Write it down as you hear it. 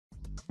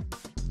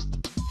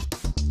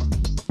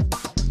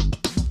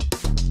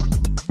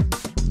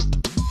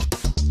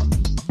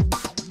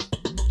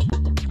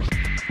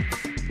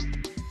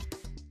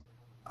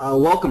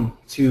Welcome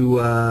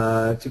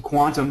to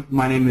Quantum.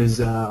 My name is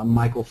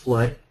Michael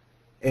Flood,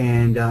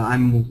 and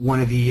I'm one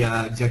of the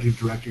executive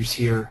directors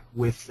here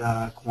with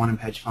Quantum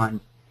Hedge Fund.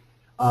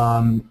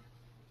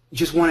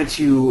 Just wanted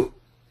to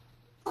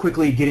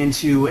quickly get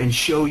into and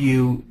show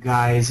you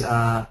guys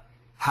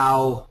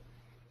how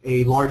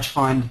a large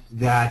fund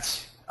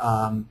that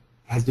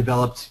has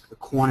developed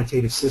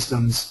quantitative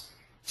systems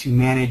to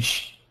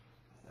manage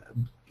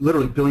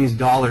literally billions of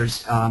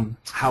dollars,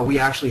 how we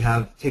actually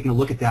have taken a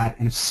look at that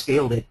and have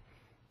scaled it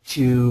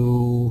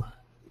to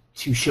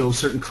show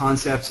certain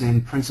concepts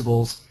and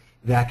principles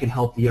that can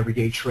help the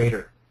everyday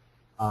trader.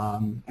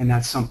 And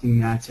that's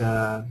something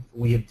that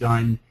we have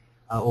done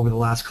over the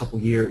last couple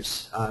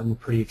years. We're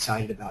pretty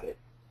excited about it.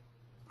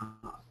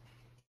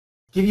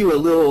 Give you a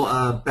little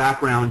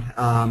background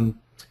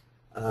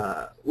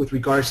with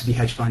regards to the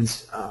hedge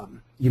funds.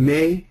 You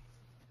may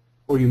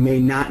or you may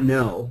not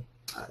know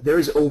there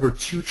is over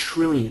 $2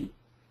 trillion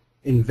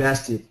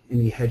invested in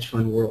the hedge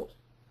fund world.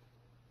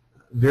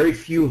 Very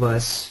few of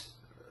us,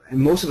 and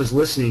most of us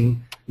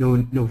listening,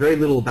 know very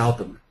little about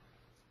them.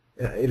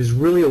 It is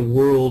really a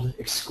world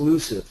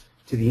exclusive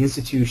to the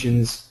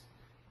institutions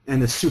and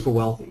the super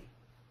wealthy.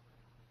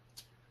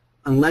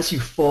 Unless you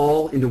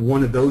fall into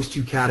one of those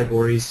two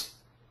categories,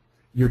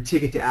 your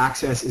ticket to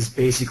access is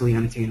basically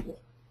unattainable.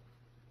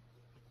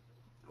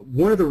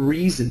 One of the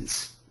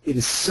reasons it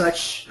is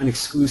such an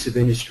exclusive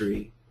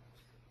industry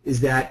is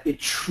that it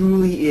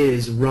truly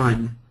is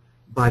run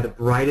by the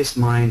brightest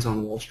minds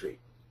on Wall Street.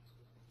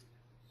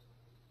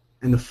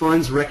 And the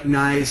funds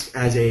recognized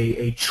as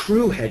a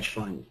true hedge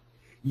fund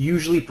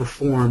usually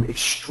perform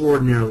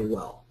extraordinarily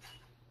well.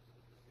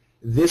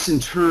 This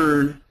in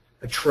turn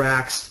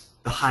attracts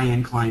the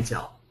high-end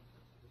clientele.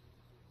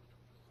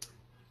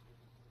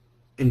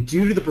 And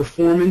due to the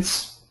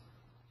performance,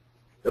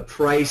 the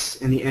price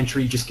and the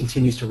entry just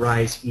continues to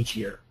rise each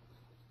year.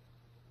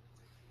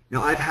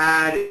 Now, I've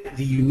had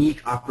the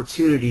unique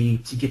opportunity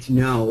to get to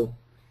know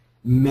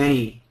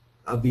many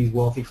of these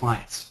wealthy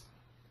clients.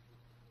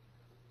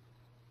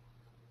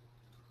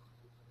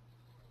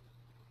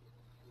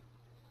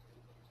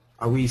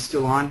 Are we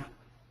still on?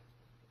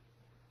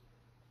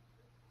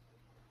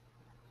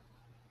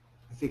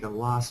 I think I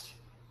lost.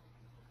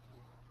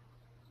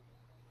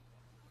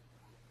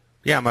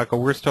 Yeah, Michael,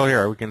 we're still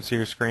here. We can see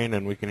your screen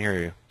and we can hear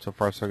you. So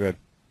far, so good.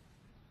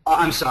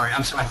 I'm sorry.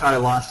 I thought I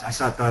lost. I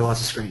thought I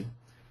lost the screen.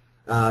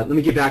 Let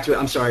me get back to it.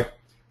 I'm sorry.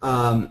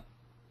 I've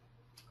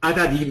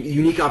had the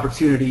unique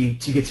opportunity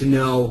to get to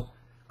know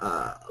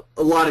a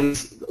lot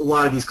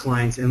of these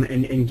clients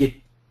and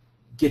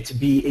get to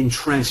be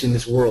entrenched in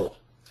this world.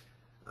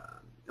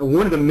 And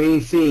one of the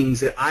main things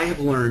that I have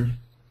learned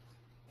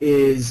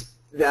is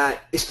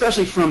that,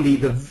 especially from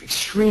the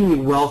extremely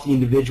wealthy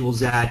individuals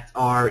that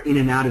are in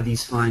and out of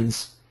these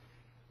funds,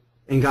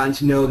 and gotten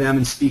to know them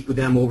and speak with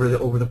them over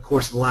the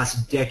course of the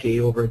last decade,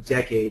 over a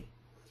decade,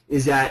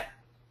 is that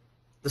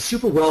the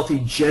super wealthy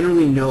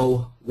generally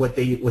know what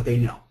they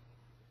know,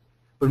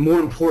 but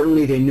more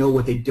importantly, they know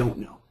what they don't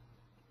know,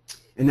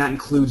 and that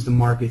includes the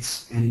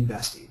markets and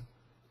investing.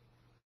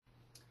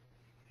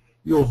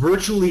 You'll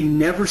virtually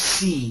never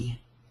see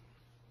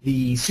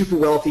the super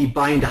wealthy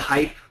buy into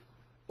hype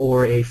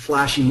or a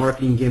flashy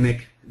marketing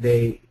gimmick.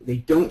 They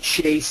don't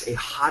chase a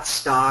hot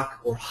stock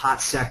or hot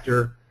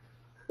sector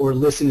or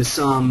listen to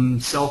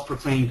some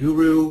self-proclaimed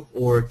guru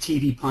or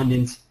TV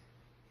pundit.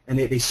 And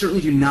they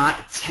certainly do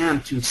not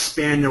attempt to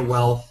expand their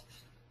wealth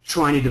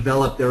trying to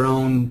develop their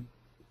own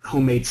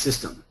homemade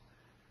system.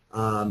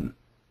 The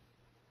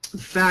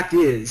fact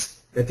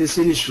is that this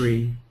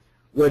industry,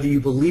 whether you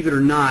believe it or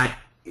not,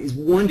 is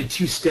 1 to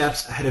 2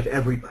 steps ahead of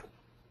everybody.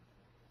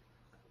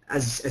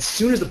 As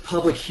soon as the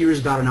public hears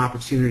about an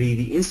opportunity,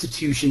 the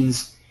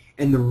institutions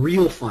and the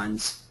real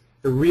funds,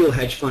 the real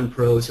hedge fund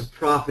pros, have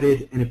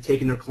profited and have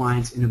taken their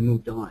clients and have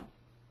moved on.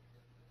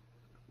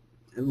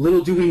 And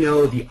little do we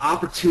know, the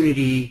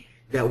opportunity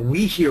that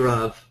we hear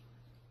of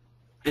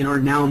and are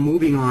now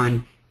moving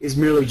on is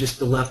merely just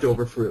the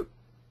leftover fruit.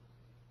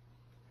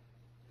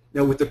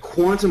 Now, with the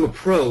quantum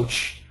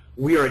approach,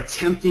 we are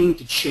attempting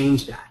to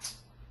change that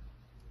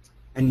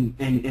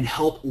and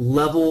help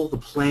level the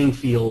playing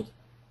field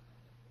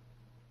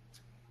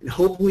and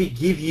hopefully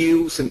give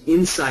you some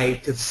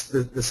insight to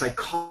the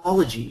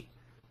psychology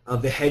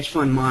of the hedge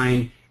fund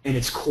mind and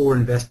its core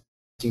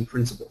investing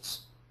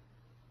principles.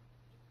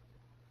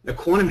 The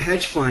Quantum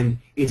Hedge Fund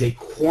is a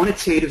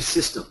quantitative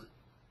system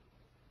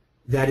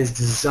that is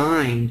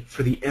designed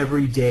for the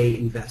everyday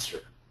investor.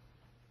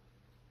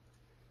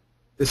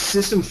 The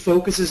system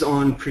focuses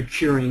on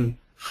procuring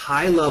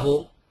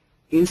high-level,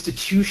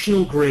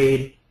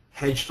 institutional-grade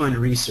hedge fund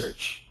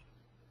research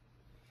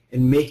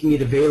and making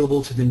it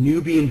available to the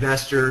newbie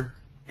investor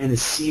and the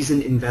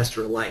seasoned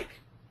investor alike.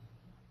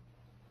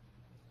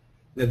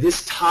 Now,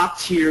 this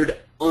top-tiered,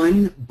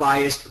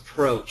 unbiased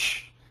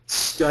approach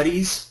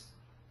studies,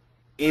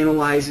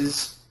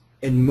 analyzes,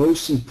 and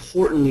most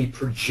importantly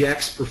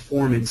projects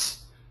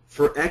performance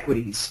for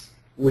equities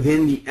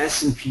within the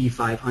S&P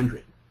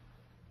 500.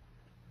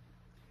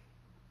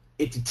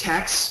 It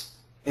detects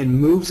and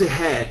moves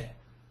ahead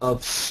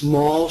of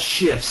small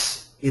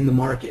shifts in the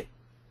market,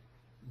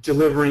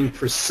 delivering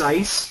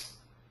precise,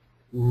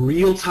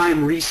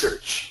 real-time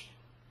research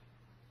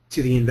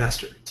to the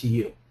investor, to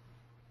you,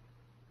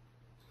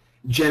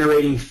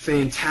 generating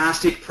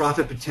fantastic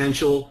profit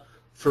potential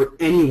for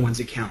anyone's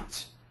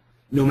account,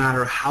 no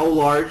matter how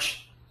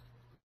large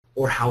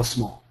or how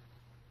small.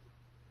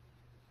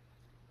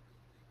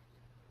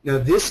 Now,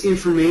 this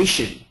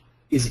information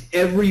is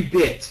every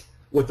bit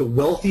what the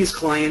wealthiest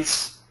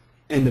clients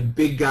and the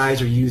big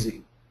guys are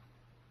using.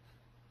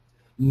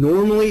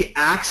 Normally,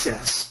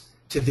 access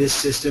to this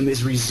system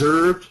is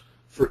reserved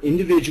for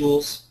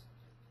individuals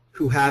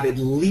who have at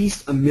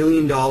least $1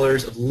 million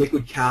of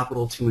liquid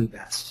capital to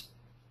invest.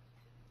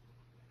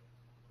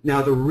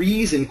 Now, the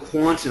reason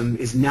Quantum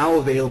is now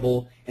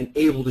available and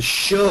able to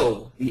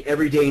show the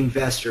everyday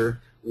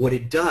investor what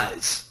it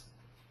does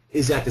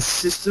is that the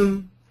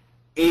system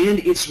and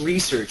its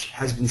research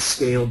has been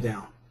scaled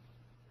down.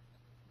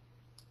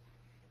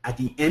 At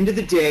the end of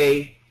the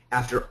day,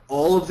 after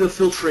all of the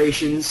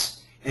filtrations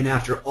and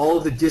after all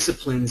of the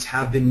disciplines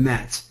have been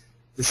met,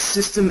 the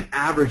system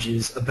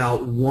averages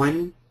about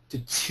 1 to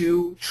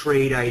 2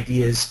 trade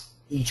ideas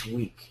each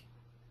week.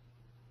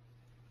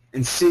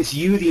 And since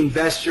you, the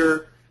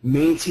investor,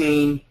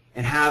 maintain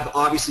and have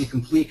obviously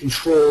complete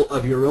control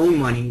of your own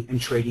money and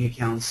trading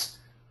accounts,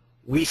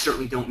 we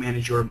certainly don't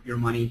manage your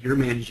money, you're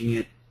managing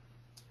it,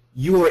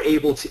 you are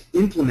able to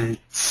implement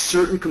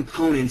certain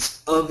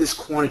components of this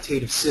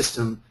quantitative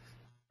system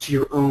to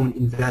your own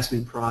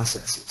investment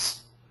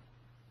processes.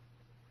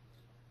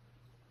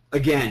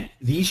 Again,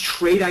 these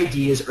trade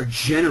ideas are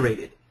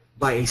generated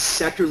by a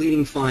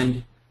sector-leading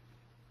fund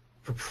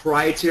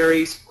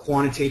proprietary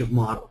quantitative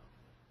model,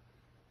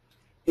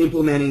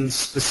 implementing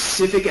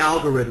specific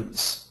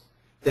algorithms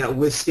that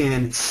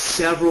withstand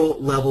several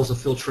levels of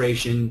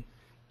filtration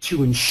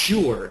to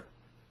ensure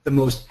the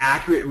most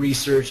accurate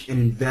research and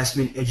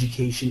investment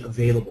education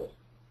available.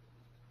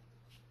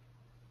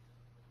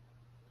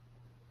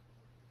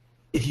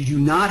 If you do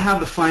not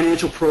have the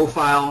financial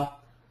profile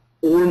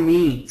or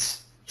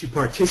means to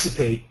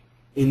participate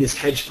in this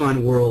hedge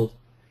fund world,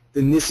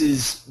 then this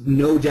is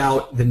no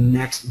doubt the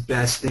next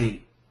best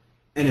thing,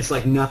 and it's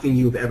like nothing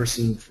you've ever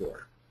seen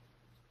before.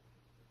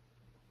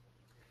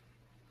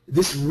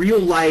 This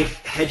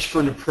real-life hedge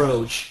fund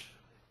approach,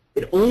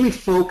 it only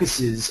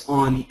focuses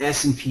on the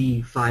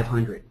S&P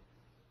 500.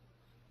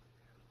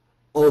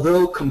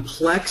 Although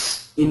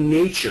complex in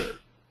nature,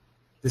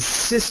 the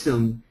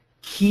system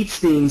keeps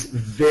things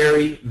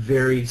very,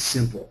 very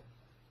simple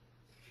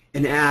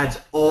and adds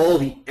all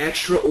the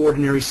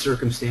extraordinary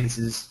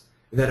circumstances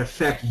that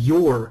affect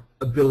your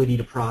ability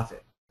to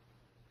profit.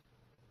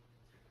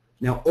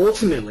 Now,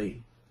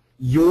 ultimately,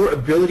 your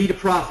ability to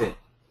profit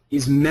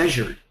is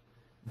measured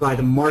by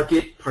the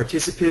market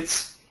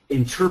participants'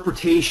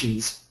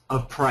 interpretations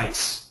of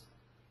price.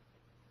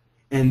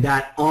 And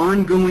that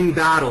ongoing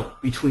battle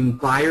between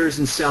buyers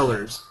and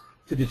sellers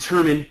to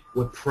determine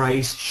what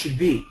price should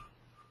be.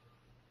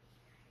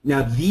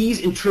 Now,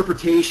 these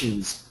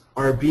interpretations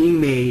are being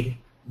made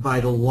by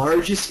the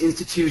largest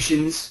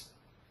institutions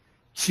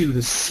to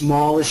the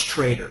smallest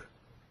trader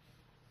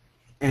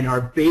and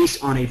are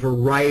based on a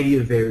variety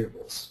of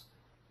variables.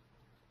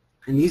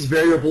 And these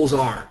variables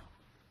are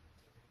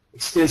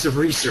extensive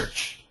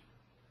research,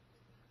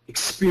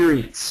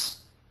 experience,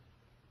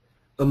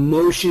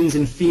 emotions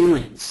and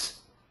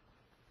feelings,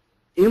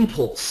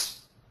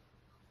 impulse,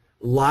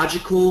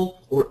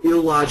 logical or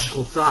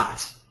illogical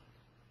thought,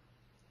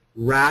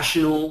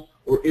 rational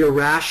or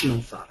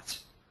irrational thought.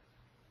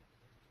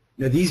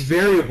 Now, these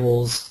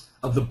variables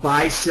of the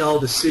buy-sell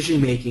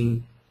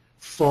decision-making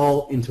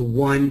fall into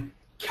one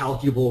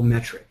calculable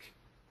metric,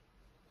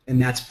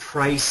 and that's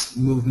price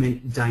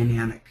movement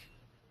dynamic,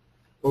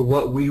 or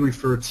what we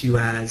refer to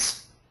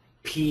as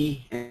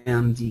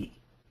PMD.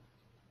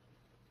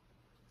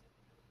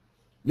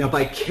 Now,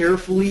 by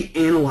carefully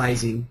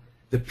analyzing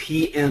the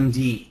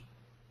PMD,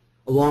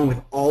 along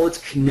with all its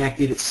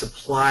connected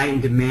supply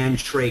and demand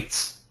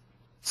traits,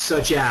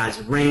 such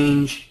as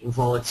range,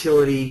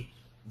 volatility,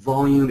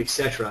 volume,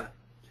 etc.,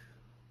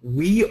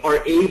 we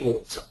are able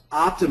to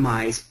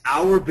optimize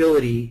our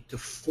ability to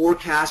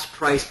forecast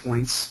price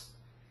points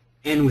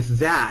and with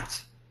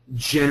that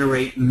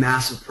generate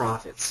massive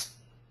profits.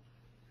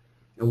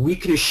 Now, we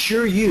can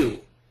assure you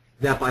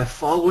that by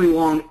following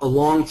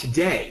along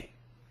today,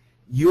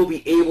 you'll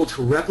be able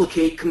to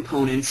replicate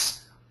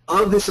components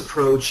of this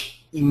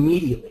approach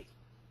immediately,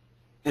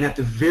 and at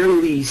the very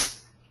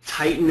least,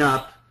 tighten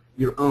up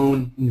your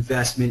own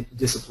investment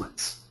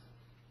disciplines.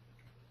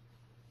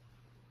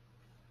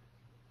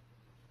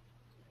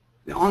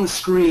 Now, on the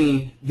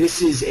screen,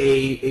 this is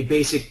a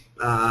basic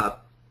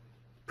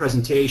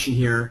presentation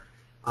here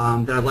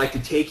that I'd like to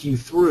take you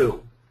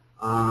through,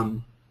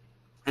 and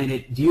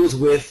it deals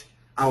with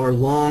our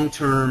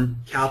long-term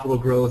capital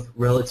growth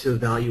relative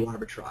value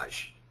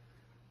arbitrage.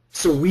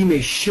 So we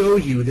may show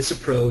you this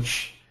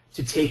approach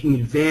to taking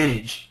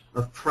advantage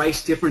of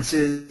price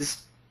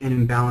differences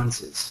and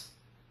imbalances.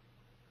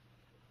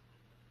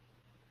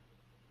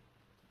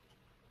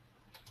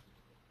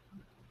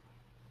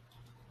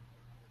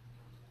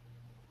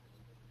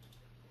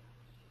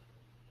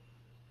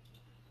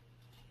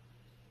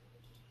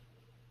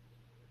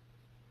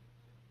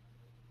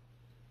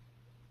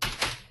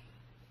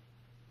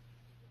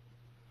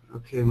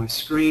 Okay, my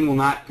screen will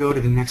not go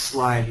to the next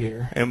slide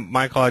here. And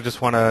Michael, I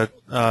just want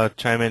to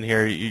chime in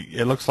here.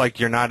 It looks like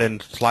you're not in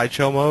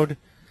slideshow mode,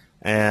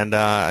 and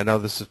I know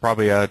this is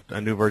probably a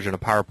new version of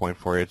PowerPoint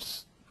for you.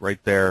 It's right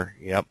there.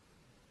 Yep.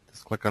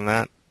 Just click on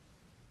that.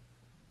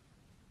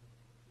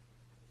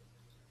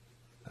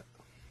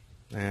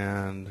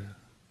 And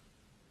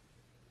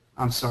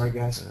I'm sorry,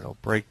 guys. it'll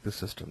break the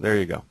system. There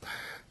you go.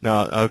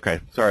 No,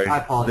 okay. Sorry. I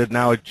apologize.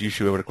 Now you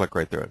should be able to click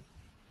right through it.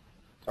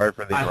 Sorry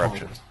for the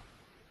interruption.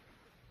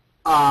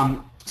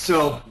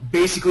 So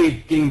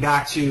basically, getting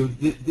back to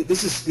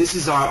this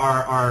is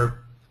our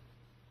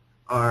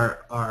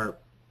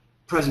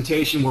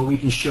presentation where we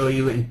can show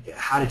you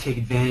how to take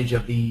advantage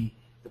of the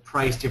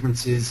price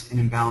differences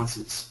and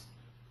imbalances.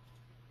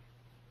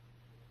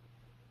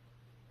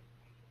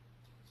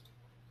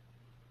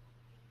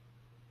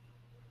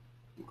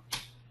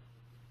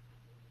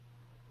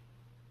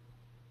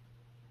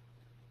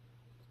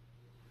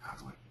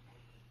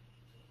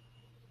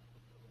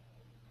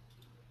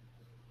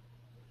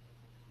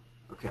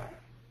 Okay.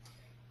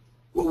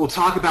 What we'll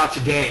talk about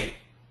today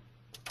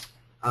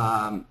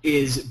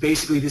is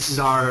basically this is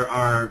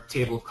our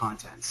table of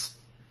contents.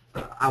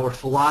 Our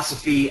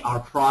philosophy, our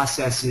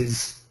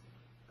processes.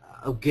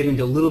 I'll get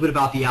into a little bit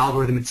about the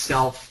algorithm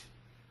itself,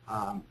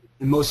 and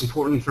most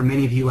importantly for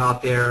many of you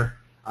out there,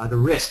 the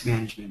risk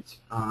management.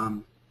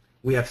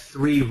 We have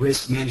 3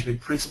 risk management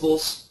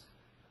principles: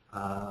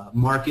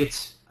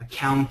 market,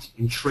 account,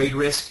 and trade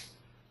risk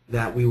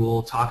that we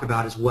will talk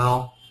about as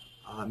well.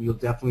 You'll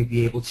definitely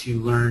be able to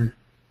learn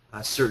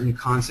certain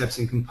concepts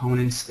and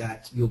components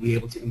that you'll be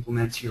able to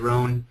implement to your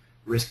own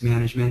risk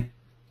management.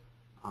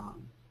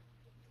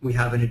 We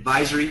have an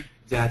advisory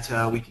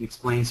that we can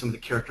explain some of the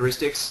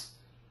characteristics,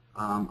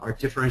 our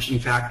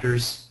differentiating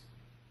factors,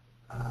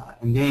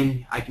 and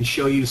then I can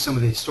show you some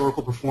of the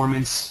historical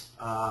performance.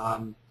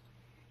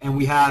 And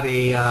we have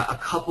a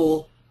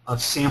couple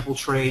of sample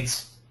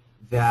trades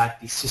that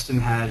the system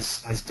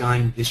has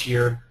done this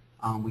year.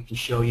 We can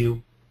show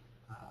you.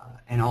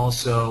 And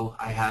also,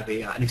 I have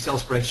an Excel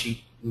spreadsheet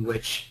in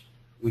which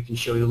we can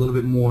show you a little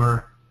bit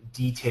more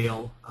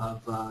detail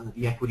of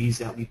the equities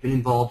that we've been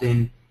involved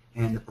in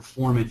and the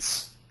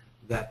performance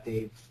that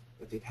they've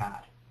had.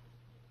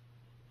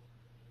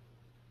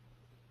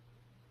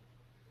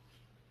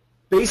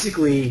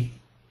 Basically,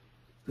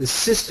 the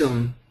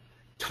system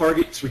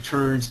targets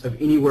returns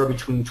of anywhere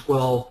between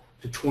 12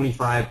 to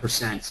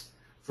 25%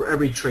 for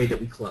every trade that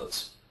we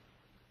close.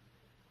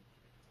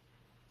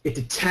 It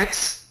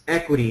detects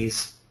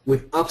equities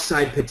with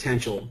upside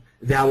potential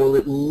that will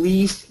at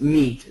least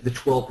meet the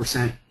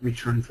 12%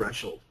 return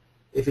threshold.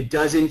 If it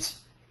doesn't,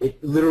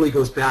 it literally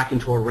goes back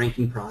into our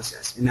ranking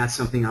process, and that's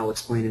something I'll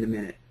explain in a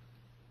minute.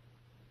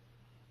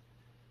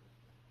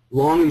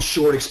 Long and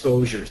short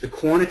exposures. The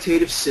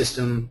quantitative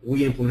system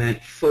we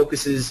implement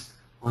focuses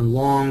on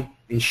long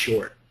and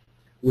short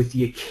with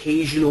the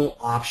occasional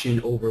option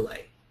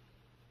overlay.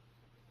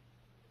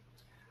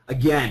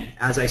 Again,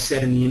 as I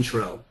said in the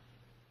intro,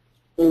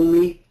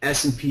 only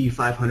S&P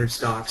 500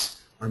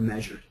 stocks are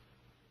measured.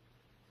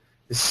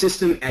 The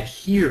system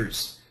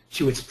adheres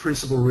to its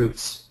principal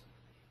roots.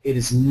 It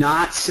is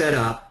not set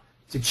up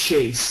to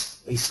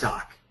chase a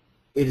stock.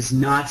 It is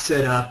not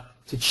set up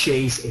to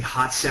chase a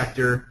hot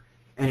sector,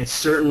 and it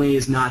certainly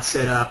is not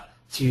set up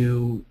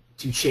to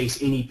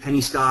chase any penny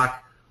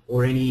stock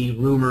or any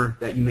rumor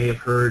that you may have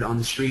heard on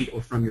the street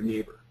or from your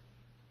neighbor.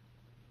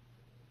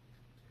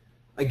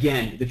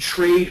 Again, the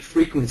trade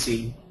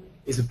frequency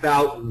is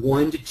about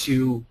 1 to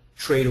 2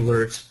 trade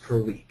alerts per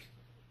week.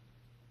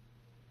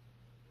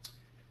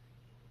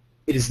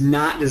 It is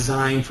not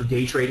designed for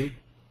day trading,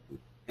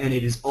 and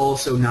it is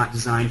also not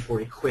designed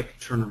for a quick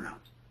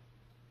turnaround.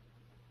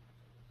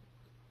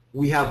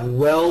 We have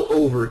well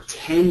over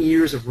 10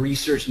 years of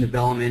research and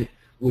development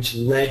which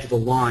led to the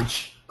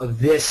launch of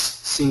this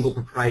single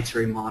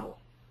proprietary model,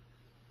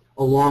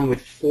 along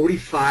with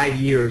 45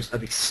 years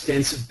of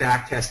extensive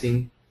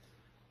backtesting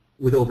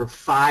with over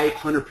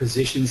 500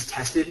 positions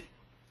tested,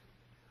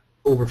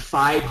 over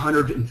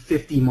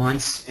 550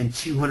 months, and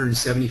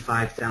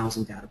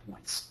 275,000 data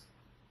points.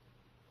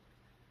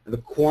 The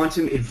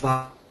Quantum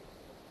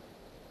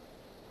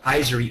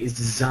Advisory is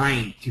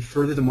designed to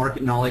further the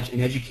market knowledge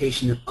and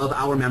education of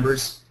our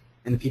members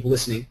and the people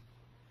listening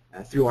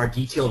through our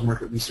detailed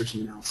market research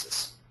and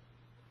analysis.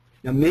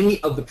 Now, many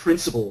of the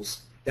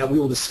principles that we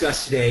will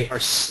discuss today are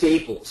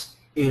staples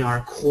in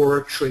our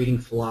core trading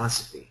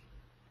philosophy.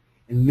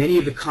 And many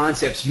of the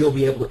concepts you'll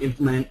be able to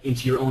implement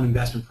into your own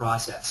investment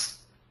process,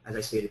 as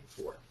I stated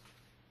before.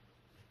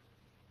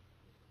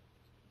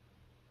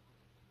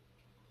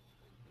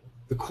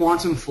 The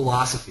quantum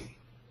philosophy.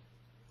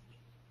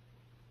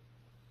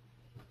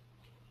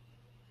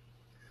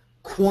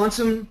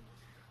 Quantum,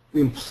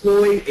 we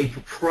employ a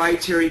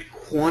proprietary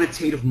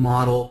quantitative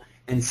model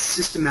and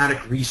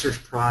systematic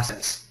research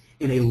process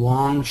in a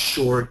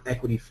long-short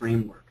equity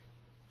framework.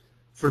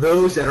 For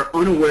those that are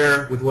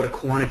unaware with what a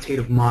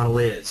quantitative model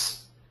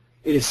is,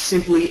 it is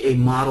simply a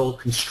model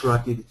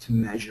constructed to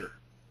measure.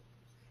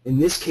 In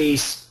this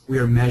case, we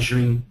are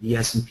measuring the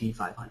S&P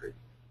 500.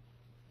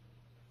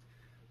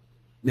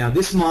 Now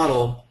this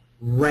model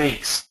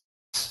ranks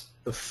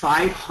the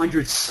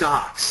 500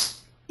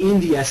 stocks in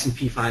the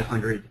S&P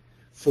 500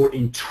 for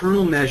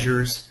internal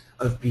measures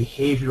of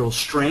behavioral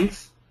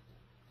strength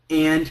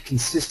and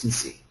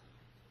consistency.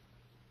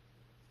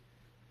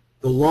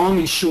 The long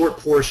and short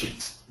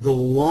portions. The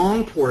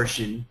long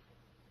portion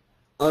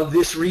of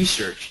this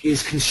research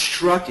is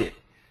constructed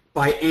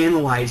by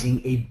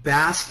analyzing a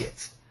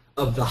basket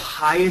of the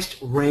highest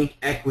ranked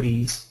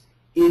equities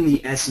in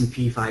the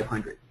S&P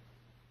 500.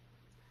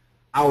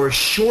 Our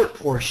short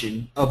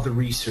portion of the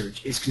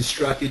research is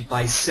constructed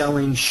by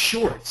selling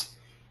short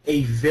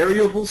a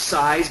variable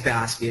size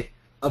basket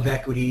of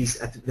equities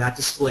that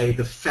display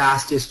the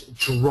fastest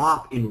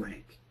drop in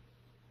rank.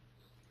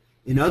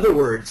 In other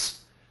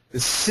words, the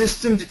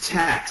system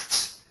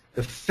detects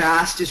the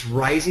fastest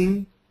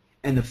rising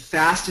and the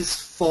fastest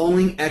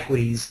falling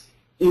equities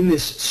in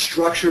this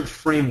structured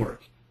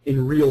framework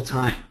in real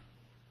time.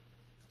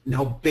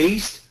 Now,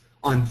 based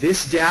on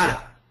this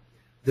data,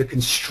 the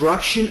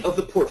construction of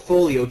the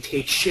portfolio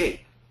takes shape.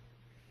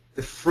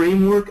 The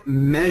framework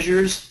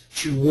measures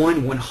to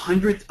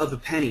 1/100th of a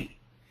penny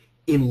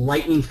in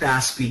lightning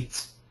fast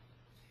speeds,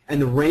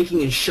 and the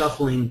ranking and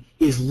shuffling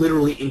is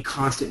literally in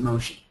constant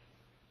motion.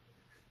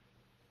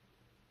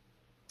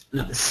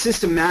 Now, the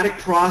systematic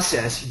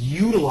process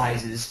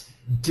utilizes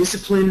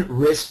discipline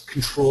risk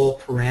control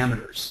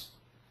parameters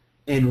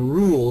and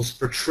rules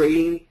for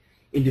trading,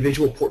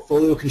 individual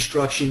portfolio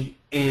construction,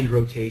 and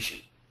rotation.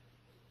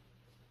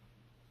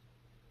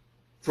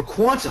 For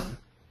Quantum,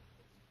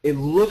 it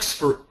looks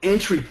for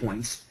entry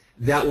points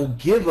that will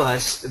give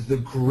us the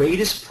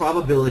greatest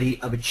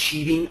probability of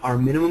achieving our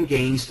minimum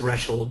gains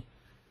threshold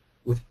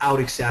without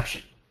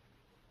exception.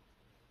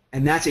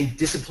 And that's a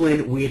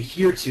discipline we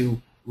adhere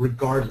to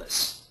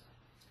regardless.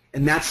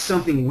 And that's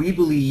something we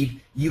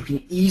believe you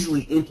can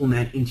easily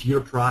implement into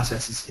your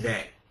processes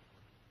today.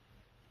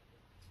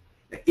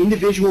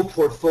 Individual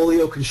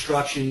portfolio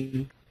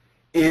construction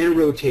and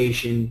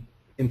rotation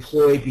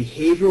employ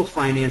behavioral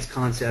finance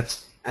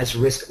concepts as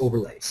risk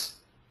overlays.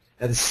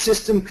 Now, the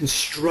system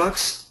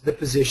constructs the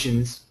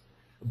positions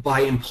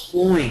by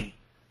employing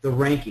the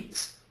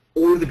rankings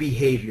or the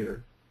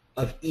behavior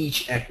of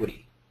each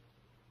equity.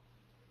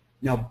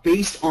 Now,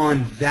 based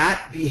on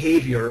that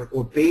behavior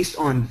or based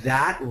on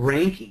that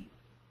ranking,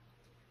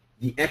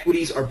 the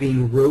equities are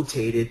being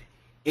rotated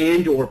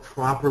and or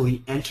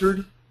properly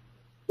entered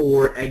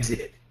or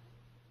exited.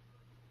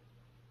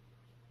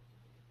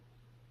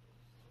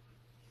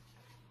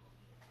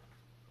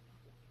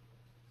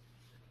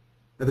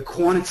 Now, the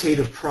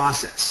quantitative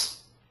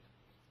process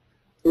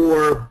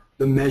or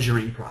the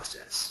measuring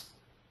process.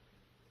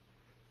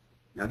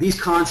 Now, these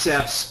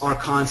concepts are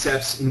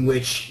concepts in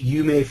which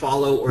you may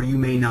follow or you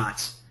may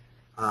not,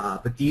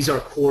 but these are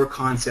core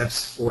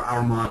concepts for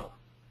our model.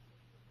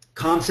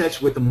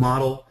 Concepts with the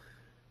model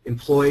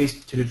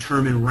employs to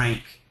determine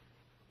rank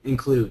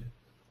include,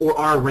 or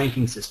our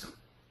ranking system.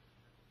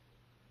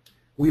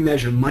 We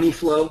measure money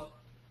flow,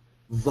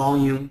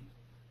 volume,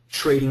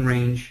 trading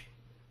range,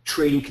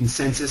 trading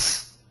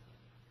consensus,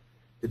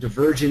 the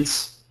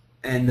divergence,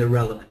 and the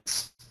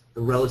relevance,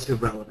 the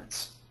relative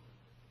relevance.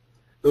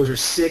 Those are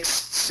 6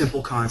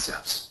 simple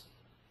concepts.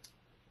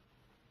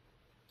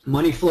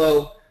 Money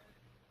flow,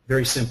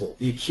 very simple.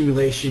 The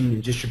accumulation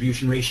and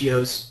distribution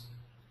ratios,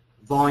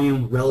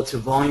 volume,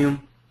 relative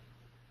volume,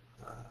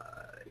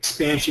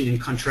 expansion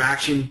and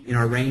contraction in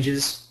our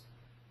ranges,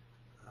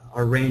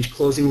 our range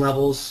closing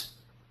levels,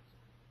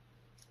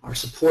 our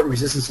support and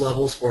resistance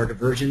levels for our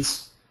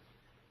divergence,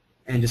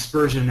 and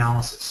dispersion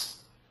analysis.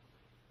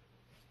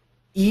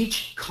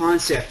 Each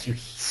concept you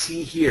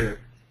see here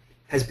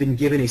has been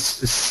given a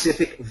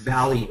specific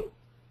value,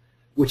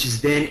 which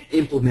is then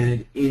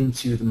implemented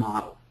into the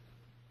model.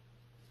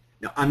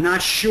 Now, I'm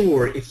not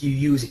sure if you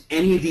use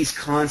any of these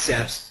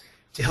concepts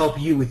to help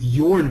you with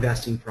your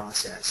investing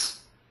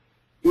process.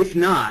 If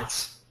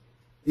not,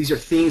 these are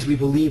things we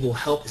believe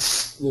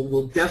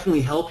will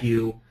definitely help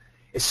you,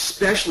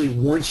 especially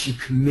once you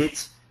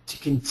commit to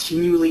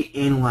continually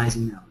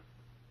analyzing them.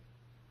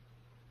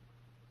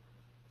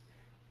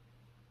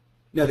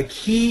 Now, the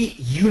key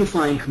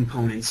unifying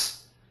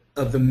components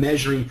of the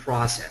measuring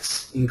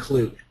process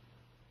include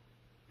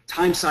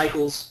time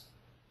cycles,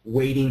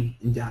 weighting,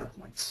 and data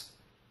points.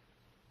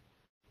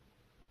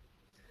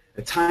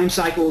 The time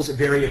cycles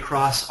vary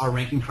across our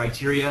ranking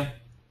criteria.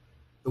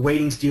 The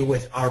weightings deal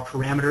with our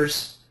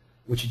parameters,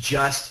 which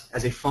adjust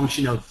as a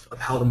function of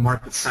how the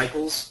market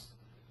cycles.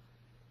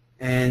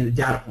 And the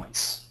data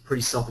points,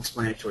 pretty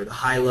self-explanatory, the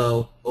high,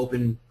 low,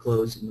 open,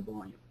 close, and the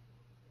volume.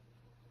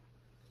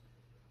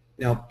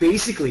 Now,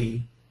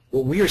 basically,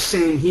 what we are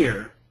saying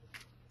here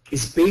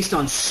is based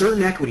on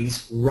certain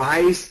equities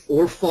rise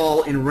or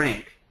fall in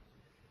rank,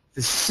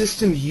 the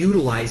system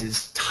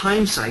utilizes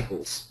time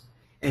cycles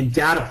and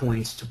data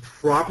points to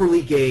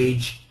properly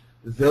gauge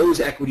those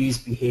equities'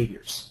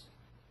 behaviors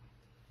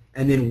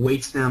and then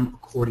weights them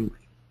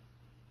accordingly.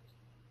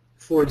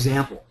 For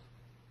example,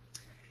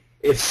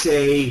 if,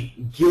 say,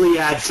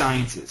 Gilead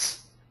Sciences,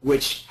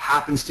 which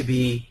happens to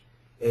be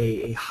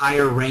a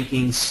higher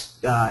ranking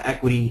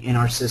equity in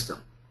our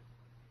system.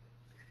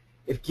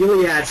 If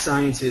Gilead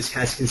Sciences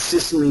has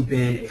consistently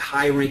been a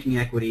high-ranking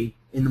equity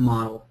in the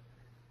model,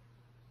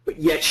 but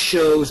yet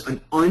shows an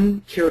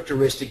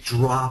uncharacteristic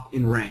drop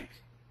in rank,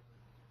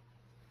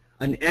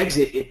 an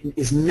exit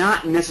is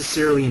not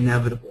necessarily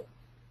inevitable.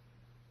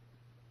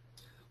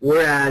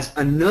 Whereas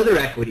another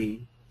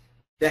equity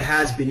that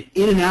has been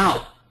in and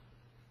out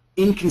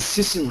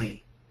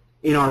inconsistently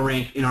in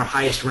our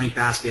highest rank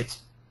basket,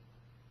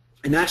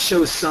 and that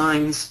shows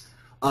signs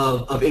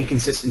of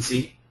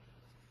inconsistency,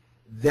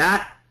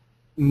 that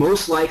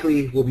most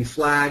likely will be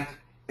flagged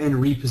and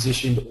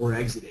repositioned or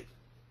exited.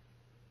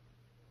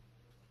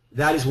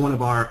 That is one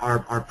of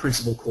our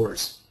principal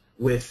cores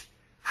with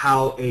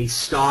how a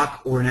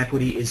stock or an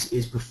equity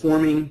is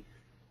performing,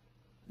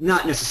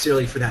 not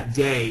necessarily for that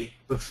day,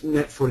 but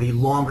for the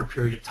longer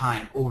period of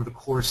time over the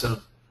course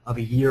of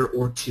a year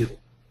or two.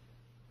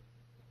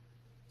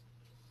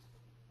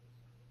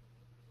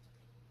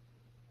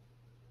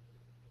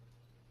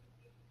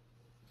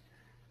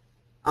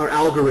 Our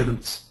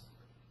algorithms,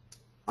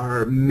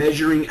 our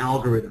measuring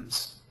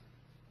algorithms,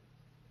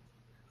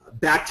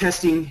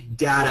 backtesting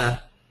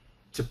data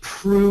to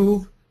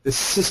prove the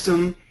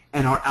system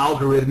and our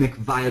algorithmic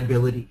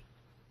viability.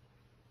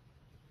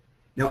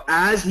 Now,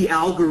 as the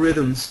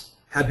algorithms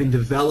have been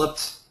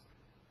developed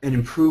and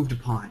improved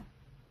upon,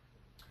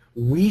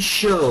 we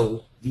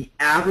show the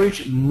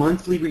average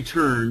monthly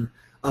return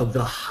of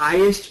the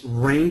highest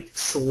ranked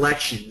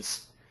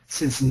selections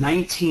since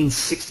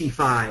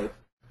 1965,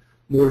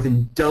 more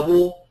than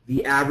double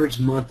the average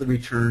monthly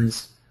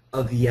returns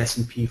of the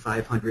S&P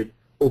 500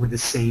 over the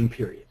same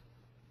period.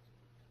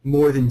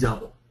 More than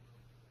double.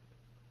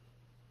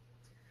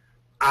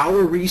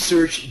 Our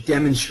research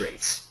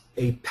demonstrates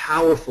a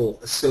powerful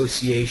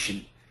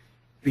association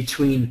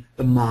between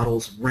the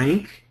model's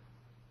rank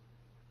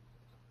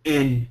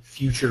and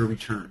future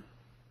return.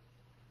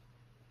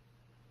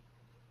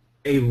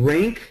 A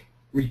rank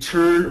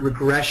return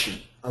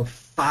regression of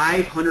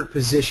 500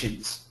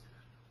 positions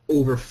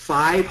over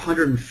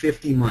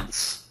 550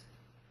 months,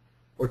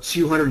 or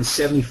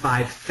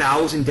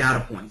 275,000 data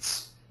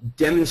points,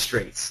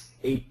 demonstrates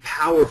a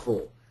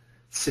powerful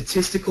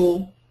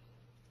statistical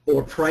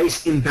or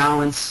price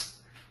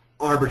imbalance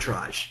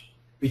arbitrage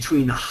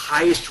between the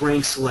highest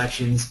ranked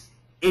selections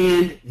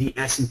and the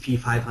S&P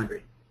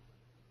 500.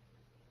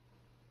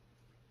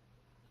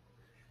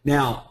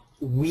 Now,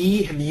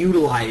 we have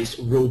utilized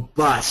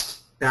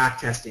robust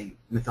backtesting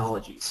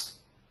methodologies.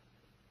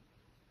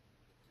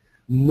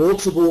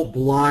 Multiple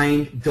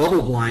blind,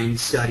 double-blind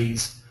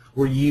studies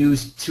were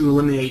used to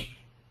eliminate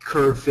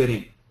curve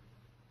fitting.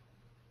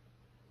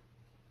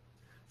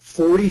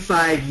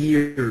 45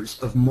 years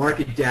of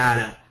market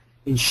data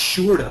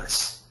ensured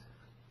us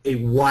a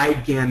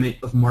wide gamut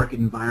of market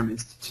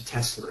environments to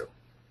test through.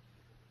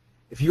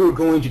 If you are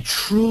going to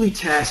truly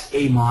test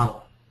a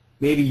model,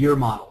 maybe your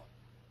model,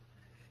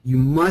 you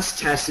must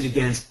test it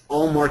against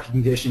all market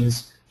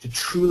conditions to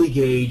truly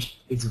gauge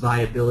its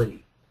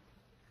viability.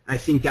 I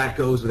think that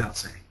goes without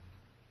saying.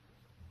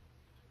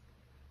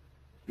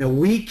 Now,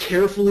 we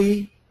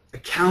carefully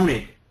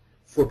accounted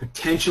for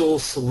potential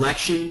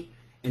selection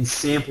and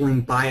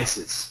sampling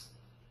biases,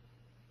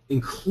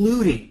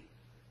 including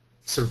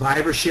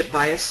survivorship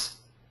bias,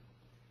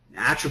 an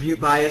attribute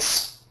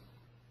bias,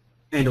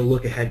 and a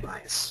look-ahead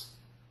bias.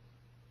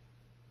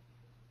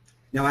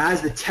 Now,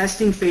 as the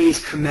testing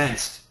phase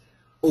commenced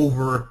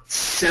over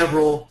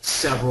several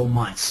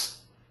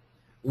months,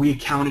 we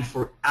accounted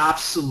for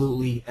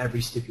absolutely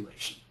every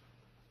stipulation.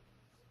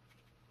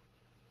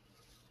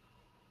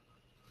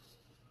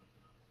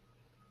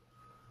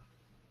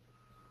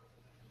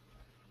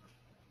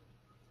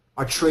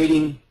 Our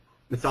trading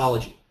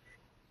methodology.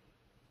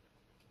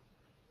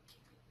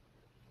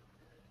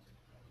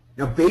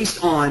 Now,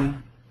 based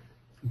on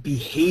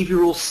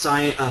behavioral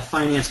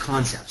finance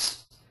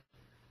concepts,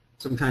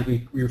 sometimes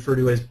we refer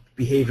to as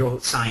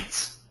behavioral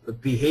science,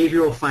 but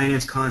behavioral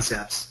finance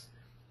concepts,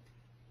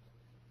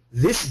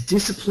 this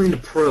disciplined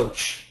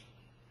approach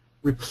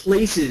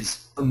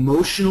replaces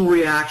emotional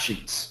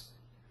reactions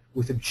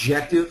with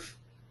objective,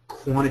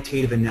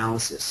 quantitative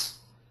analysis.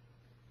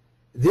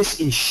 This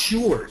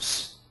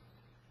ensures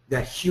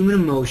that human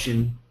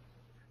emotion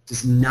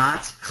does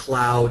not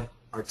cloud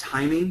our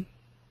timing,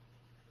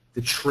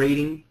 the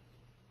trading,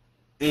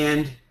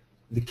 and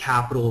the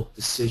capital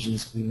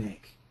decisions we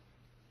make.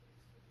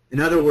 In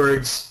other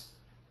words,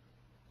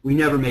 we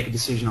never make a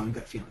decision on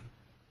gut feeling.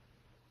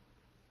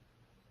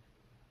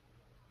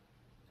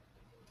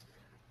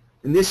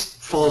 And this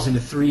falls into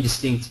three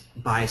distinct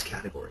bias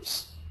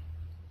categories.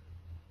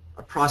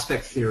 A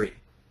prospect theory.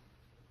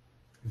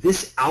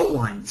 This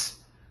outlines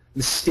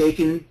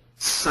mistaken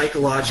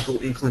psychological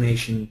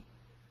inclination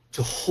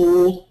to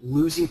hold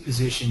losing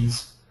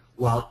positions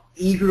while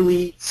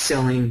eagerly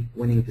selling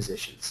winning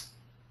positions.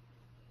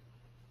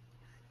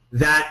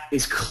 That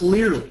is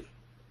clearly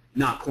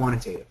not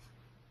quantitative.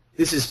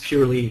 This is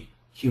purely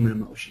human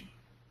emotion.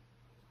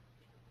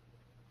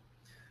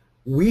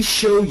 We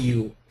show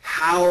you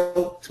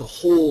how to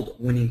hold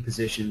winning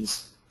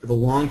positions for the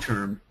long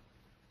term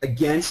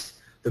against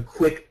the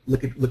quick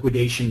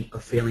liquidation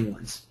of failing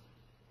ones.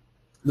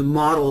 The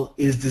model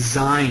is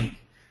designed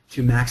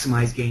to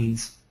maximize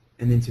gains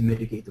and then to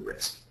mitigate the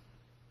risk.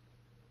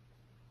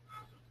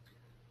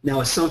 Now,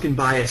 a sunken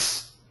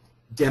bias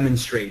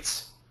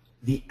demonstrates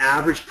the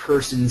average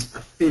person's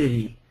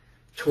affinity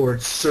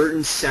towards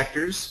certain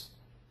sectors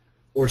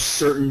or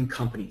certain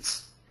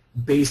companies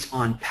based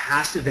on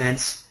past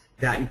events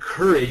that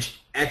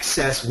encourage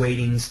excess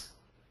weightings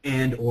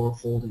and or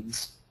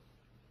holdings.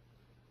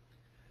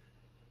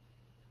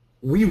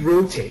 We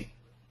rotate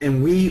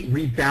and we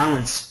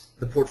rebalance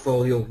the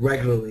portfolio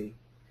regularly,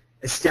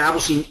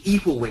 establishing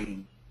equal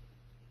weighting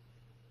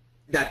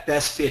that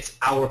best fits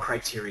our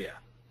criteria.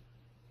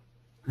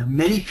 Now,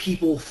 many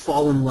people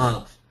fall in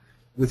love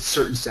with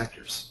certain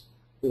sectors,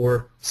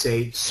 or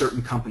say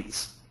certain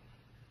companies.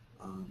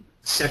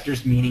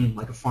 Sectors meaning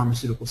like a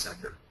pharmaceutical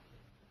sector.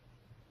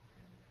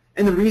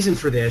 And the reason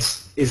for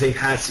this is they've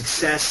had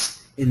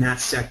success in that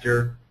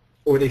sector,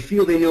 or they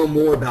feel they know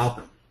more about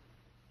them.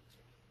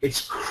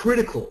 It's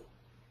critical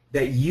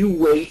that you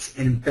weight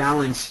and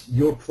balance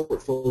your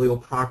portfolio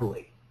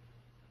properly.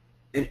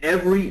 And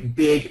every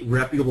big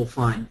reputable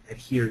fund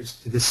adheres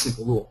to this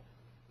simple rule.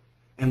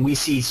 And we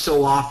see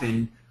so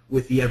often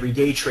with the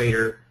everyday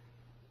trader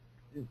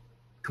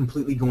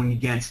completely going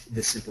against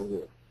this simple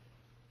rule,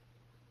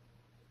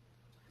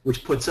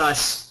 which puts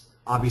us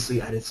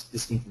obviously at a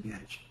distinct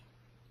advantage.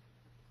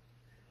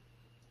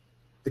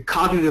 The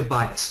cognitive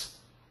bias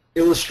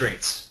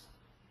illustrates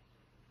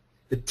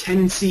the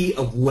tendency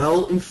of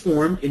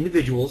well-informed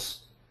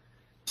individuals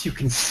to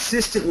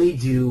consistently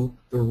do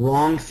the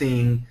wrong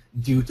thing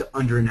due to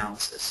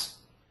underanalysis.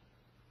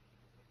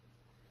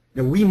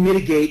 Now, we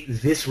mitigate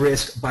this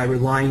risk by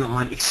relying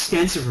on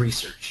extensive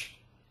research,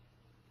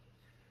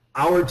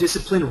 our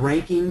disciplined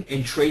ranking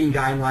and trading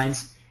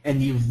guidelines, and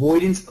the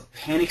avoidance of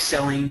panic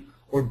selling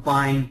or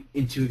buying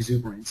into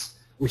exuberance,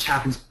 which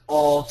happens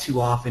all too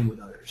often with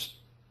others.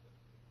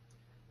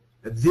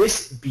 Now,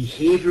 this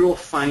behavioral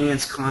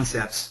finance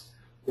concepts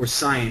or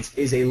science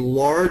is a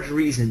large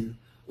reason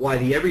why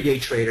the everyday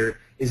trader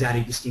is at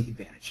a distinct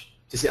advantage.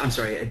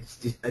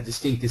 A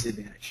distinct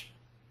disadvantage.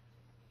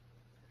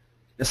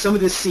 Now, some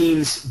of this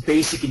seems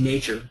basic in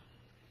nature.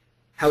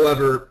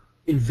 However,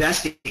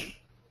 investing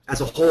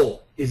as a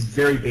whole is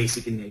very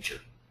basic in nature.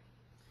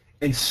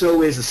 And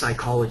so is the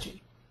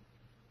psychology.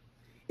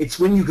 It's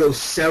when you go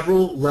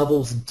several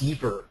levels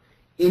deeper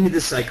into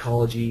the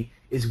psychology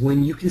is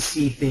when you can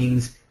see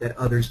things that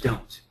others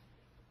don't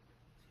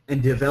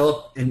and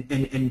develop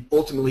and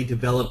ultimately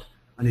develop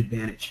an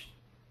advantage.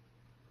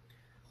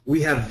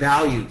 We have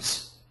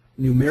values,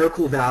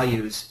 numerical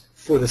values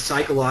for the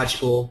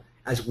psychological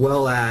as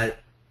well as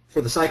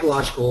for the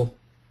psychological,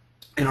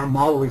 and our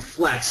model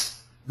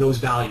reflects those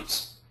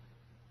values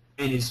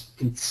and is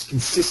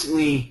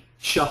consistently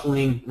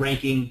shuffling,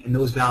 ranking, and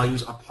those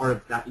values are part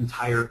of that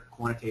entire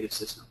quantitative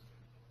system.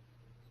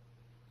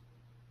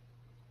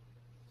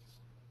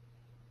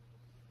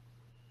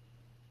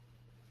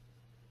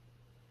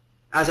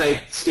 As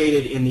I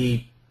stated in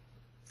the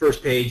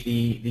first page,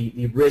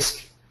 the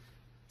risk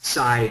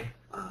side,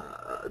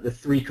 the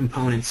three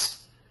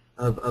components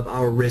of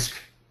our risk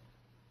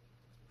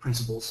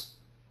principles.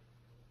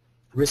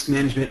 Risk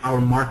management, our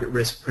market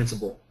risk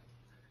principle.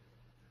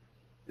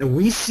 Now,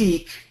 we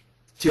seek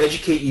to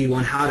educate you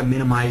on how to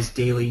minimize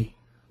daily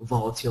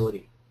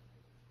volatility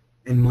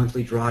and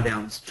monthly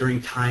drawdowns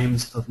during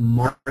times of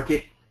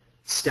market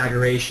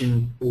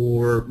stagnation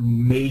or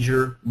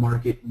major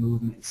market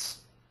movements.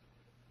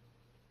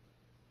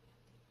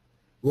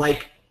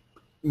 Like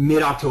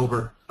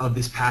mid-October of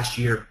this past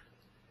year,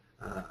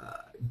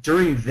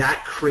 during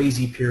that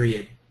crazy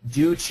period,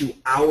 due to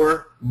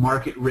our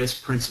market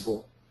risk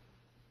principle,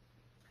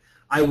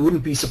 I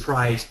wouldn't be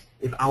surprised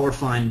if our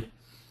fund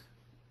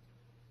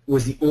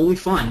was the only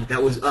fund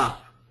that was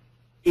up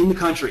in the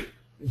country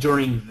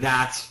during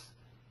that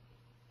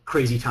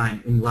crazy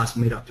time in last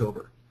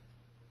mid-October.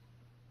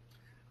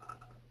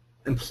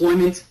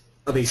 Employment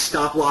of a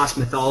stop-loss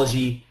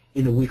methodology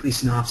in the weekly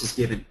synopsis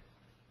given.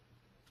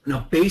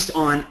 Now, based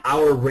on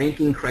our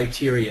ranking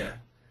criteria,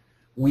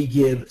 we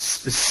give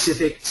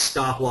specific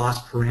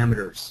stop-loss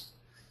parameters.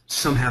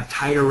 Some have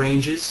tighter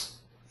ranges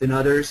than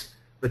others,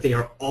 but they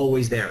are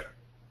always there.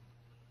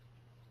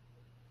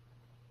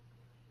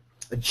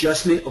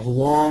 Adjustment of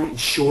long and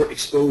short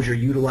exposure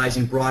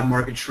utilizing broad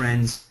market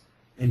trends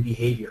and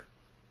behavior.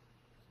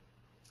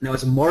 Now,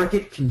 as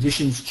market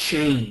conditions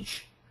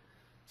change,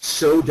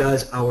 so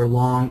does our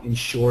long and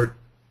short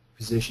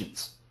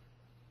positions.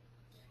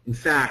 In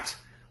fact,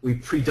 we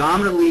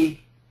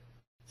predominantly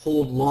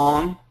hold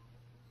long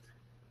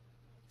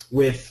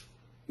with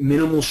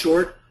minimal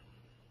short,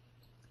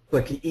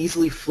 but can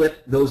easily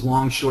flip those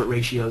long-short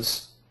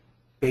ratios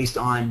based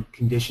on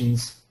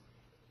conditions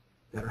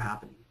that are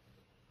happening.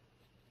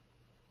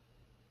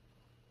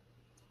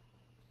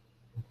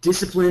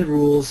 Disciplined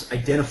rules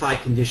identify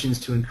conditions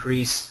to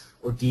increase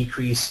or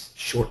decrease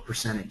short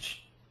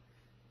percentage.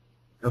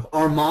 If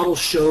our model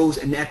shows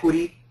an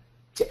equity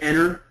to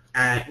enter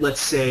at, let's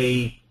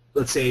say,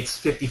 let's say it's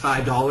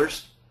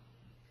 $55,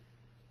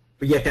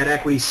 but yet that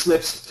equity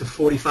slips to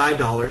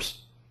 $45,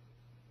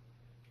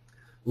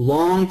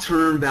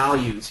 long-term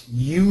values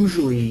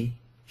usually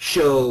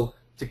show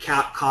to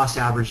cost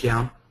average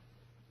down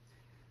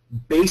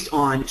based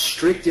on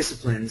strict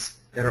disciplines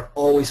that are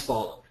always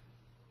followed.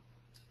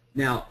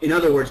 Now, in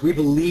other words, we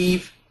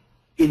believe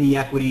in the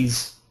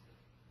equities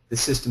the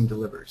system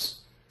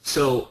delivers.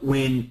 So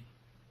when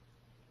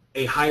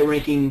a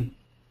high-ranking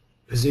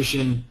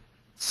position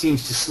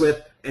seems to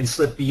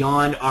slip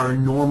beyond our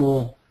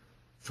normal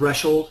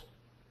threshold,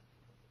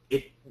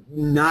 it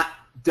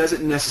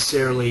doesn't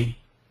necessarily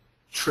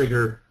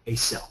trigger a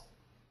sell.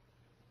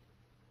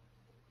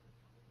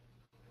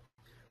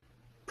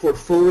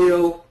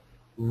 Portfolio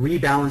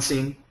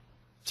rebalancing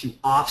to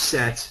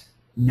offset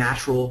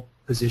natural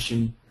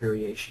position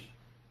variation.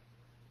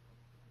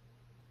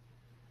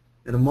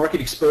 Now, the market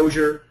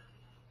exposure,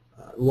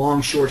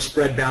 long-short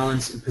spread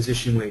balance, and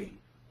position weighting.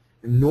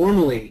 And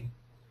normally,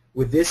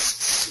 with this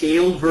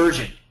scaled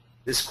version,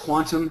 this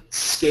quantum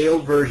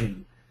scaled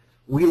version,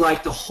 we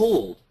like to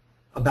hold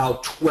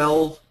about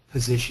 12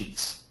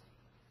 positions.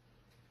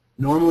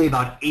 Normally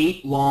about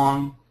 8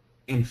 long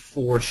and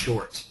 4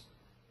 short.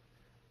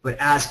 But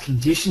as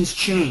conditions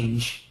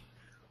change,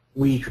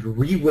 we could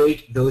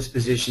reweight those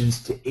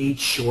positions to 8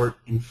 short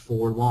and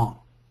 4 long,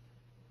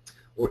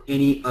 or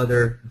any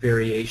other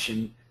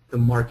variation the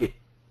market,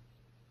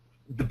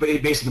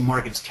 basically the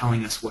market is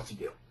telling us what to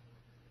do.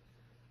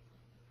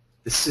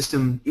 The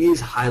system is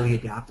highly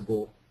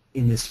adaptable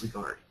in this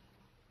regard.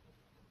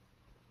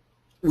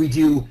 We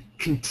do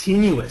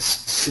continuous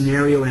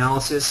scenario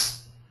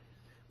analysis,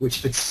 which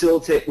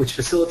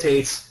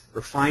facilitates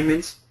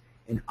refinement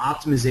and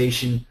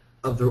optimization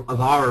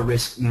of our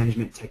risk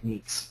management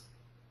techniques.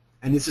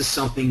 And this is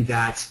something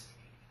that,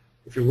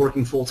 if you're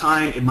working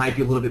full-time, it might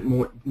be a little bit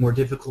more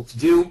difficult to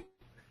do,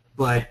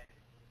 but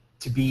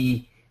to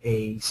be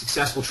a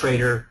successful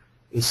trader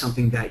is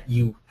something that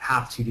you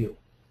have to do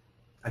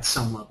at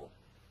some level.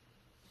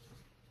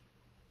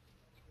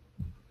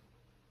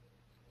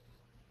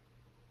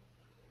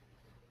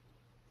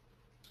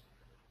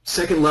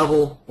 Second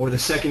level, or the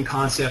second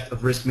concept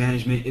of risk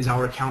management, is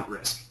our account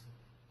risk,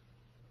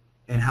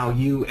 and how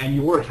you and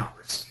your account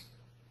risk.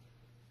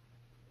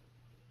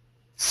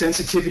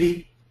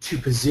 Sensitivity to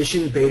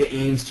position beta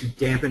aims to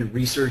dampen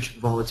research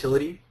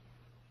volatility.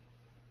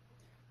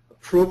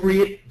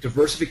 Appropriate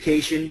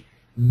diversification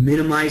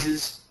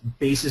minimizes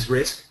basis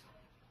risk.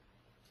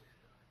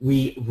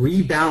 We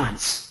rebalance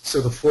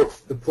so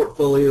the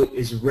portfolio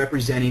is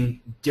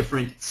representing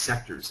different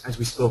sectors, as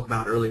we spoke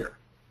about earlier.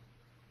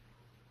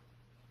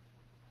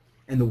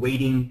 And the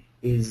weighting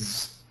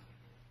is,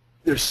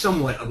 there's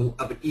somewhat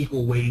of an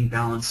equal weighting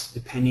balance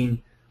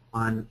depending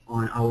on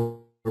our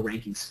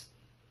rankings.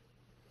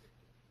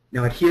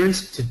 Now,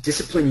 adherence to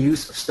disciplined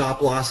use of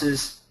stop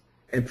losses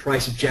and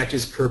price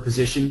objectives per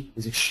position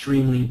is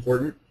extremely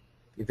important.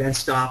 Event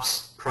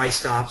stops, price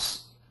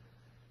stops.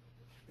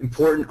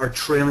 Important are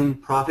trailing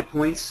profit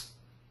points.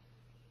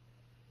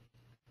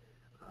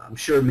 I'm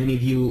sure many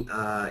of you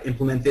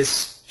implement this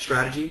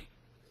strategy.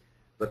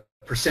 But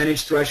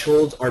percentage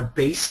thresholds are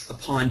based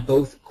upon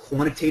both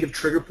quantitative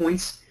trigger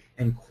points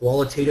and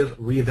qualitative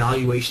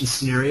reevaluation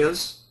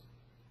scenarios.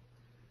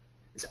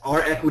 As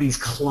our equities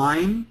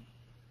climb,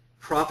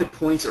 profit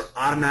points are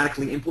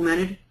automatically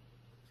implemented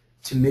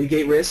to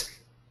mitigate risk.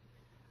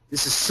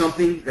 This is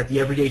something that the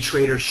everyday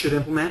trader should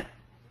implement.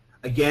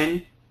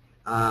 Again,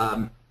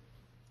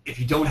 if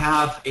you don't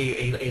have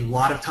a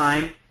lot of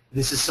time,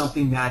 this is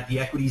something that the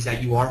equities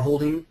that you are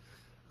holding,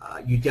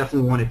 you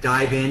definitely want to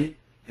dive in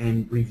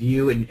and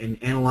review and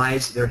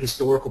analyze their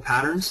historical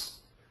patterns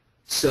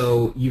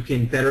so you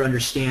can better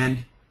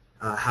understand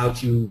how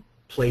to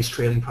place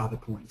trailing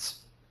profit points.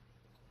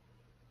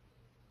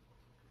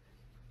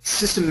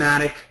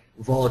 Systematic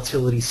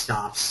volatility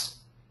stops.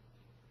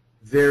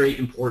 Very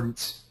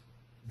important,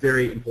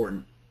 very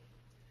important.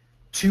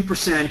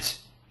 2%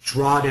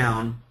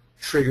 drawdown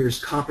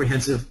triggers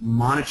comprehensive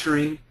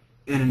monitoring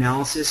and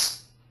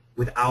analysis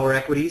with our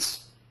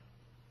equities.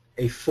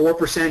 A 4%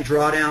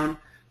 drawdown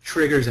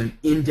triggers an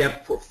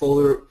in-depth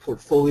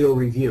portfolio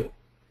review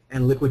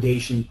and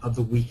liquidation of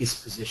the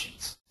weakest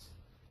positions.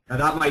 Now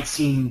that might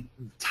seem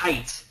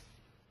tight,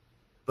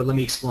 but let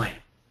me explain.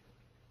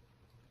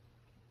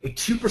 A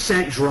 2%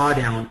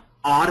 drawdown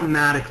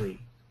automatically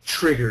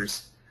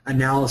triggers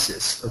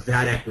analysis of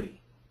that equity.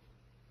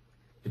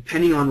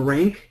 Depending on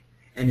rank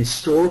and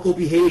historical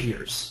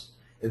behaviors,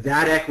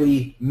 that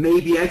equity may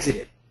be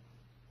exited,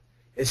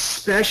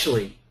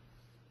 especially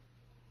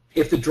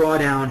if the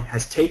drawdown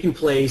has taken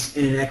place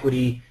in an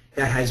equity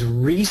that has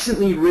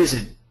recently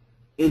risen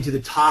into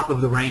the top of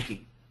the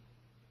ranking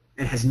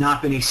and has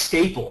not been a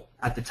staple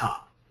at the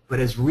top, but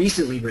has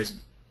recently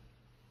risen.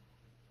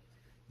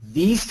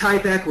 These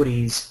type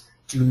equities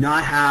do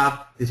not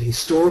have the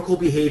historical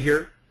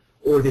behavior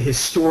or the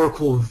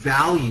historical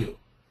value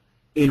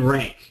in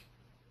rank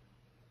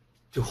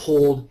to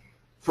hold,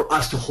 for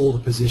us to hold a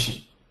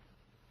position.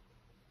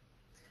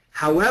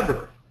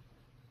 However,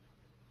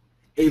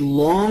 a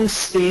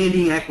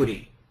long-standing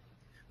equity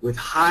with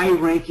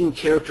high-ranking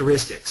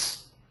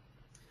characteristics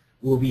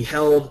will be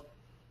held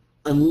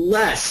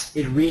unless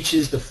it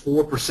reaches the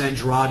 4%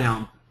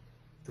 drawdown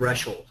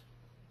threshold,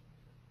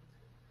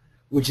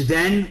 which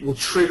then will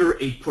trigger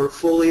a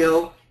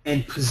portfolio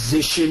and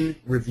position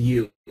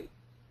review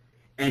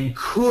and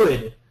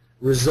could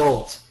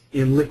result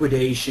in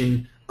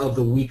liquidation of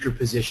the weaker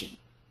position.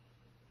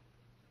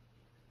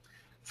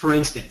 For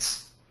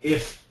instance,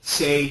 if,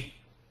 say,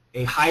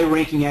 a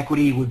high-ranking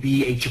equity would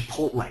be a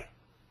Chipotle,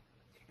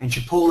 and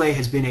Chipotle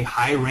has been a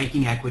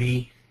high-ranking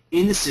equity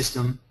in the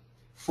system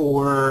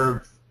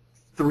for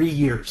 3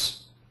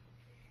 years,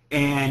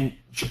 and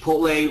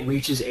Chipotle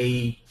reaches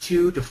a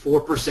 2 to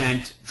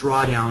 4%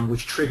 drawdown,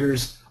 which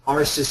triggers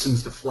our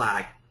systems to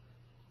flag.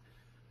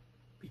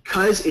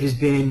 Because it has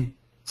been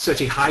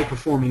such a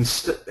high-performing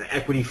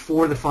equity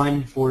for the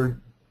fund for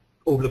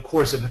over the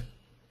course of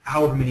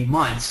however many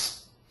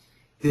months,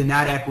 then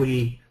that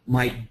equity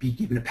might be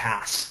given a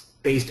pass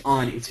based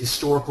on its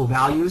historical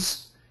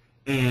values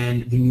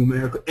and the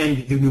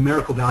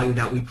numerical value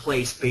that we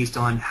place based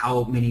on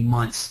how many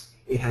months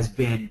it has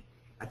been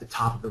at the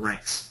top of the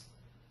ranks.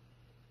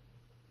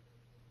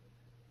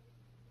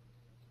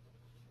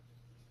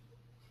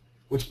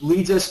 Which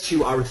leads us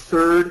to our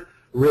third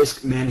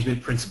risk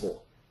management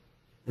principle,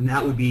 and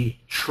that would be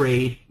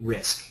trade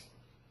risk.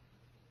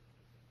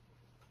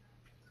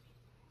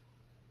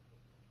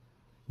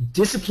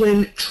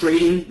 Disciplined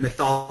trading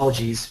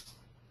methodologies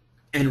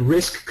and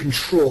risk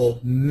control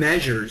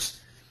measures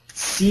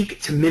seek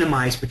to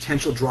minimize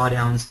potential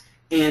drawdowns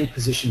and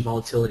position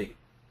volatility.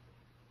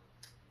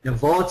 Now,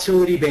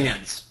 volatility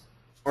bands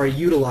are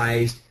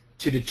utilized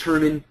to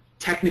determine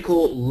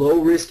technical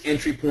low-risk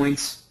entry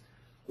points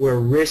where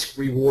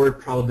risk-reward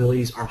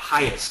probabilities are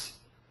highest,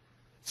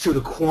 so to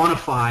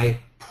quantify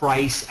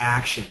price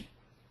action.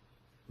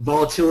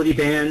 Volatility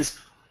bands,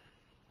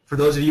 for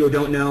those of you who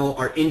don't know,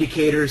 are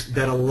indicators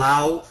that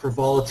allow for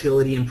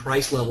volatility and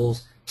price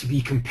levels to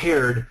be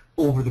compared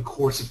over the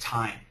course of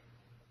time.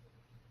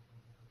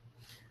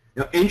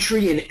 Now,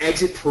 entry and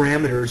exit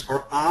parameters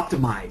are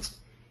optimized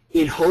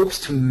in hopes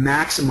to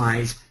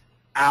maximize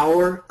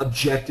our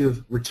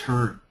objective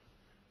return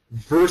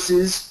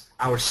versus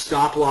our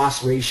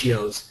stop-loss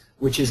ratios,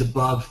 which is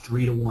above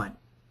 3 to 1.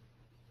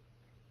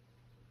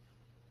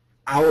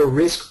 Our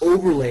risk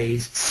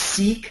overlays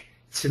seek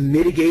to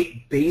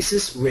mitigate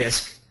basis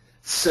risk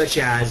such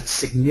as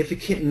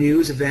significant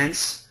news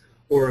events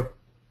or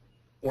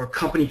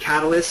company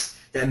catalysts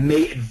that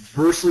may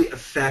adversely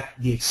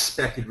affect the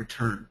expected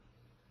return.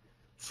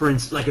 For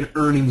instance, like an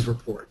earnings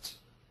report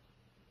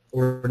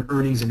or an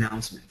earnings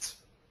announcement.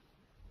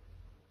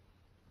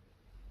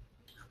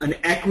 An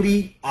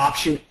equity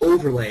option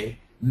overlay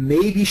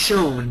may be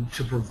shown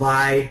to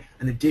provide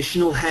an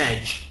additional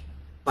hedge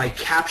by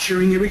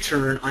capturing a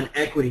return on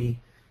equity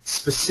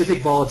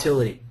specific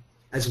volatility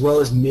as well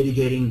as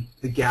mitigating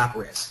the gap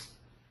risk.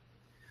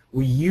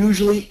 We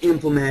usually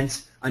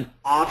implement an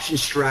option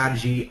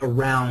strategy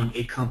around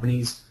a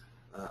company's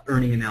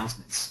earning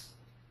announcements.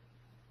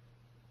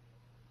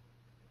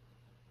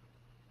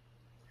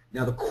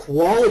 Now, the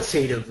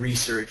qualitative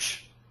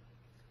research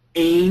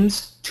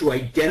aims to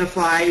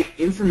identify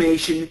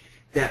information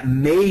that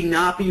may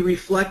not be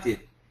reflected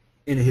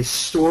in a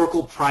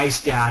historical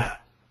price data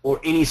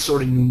or any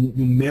sort of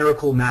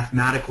numerical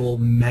mathematical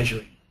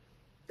measuring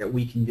that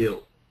we can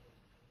do.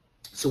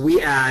 So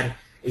we add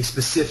a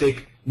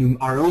specific,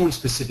 our own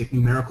specific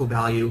numerical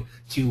value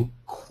to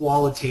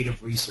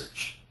qualitative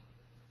research.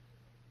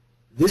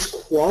 This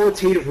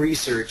qualitative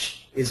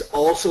research is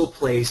also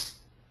placed,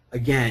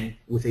 again,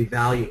 with a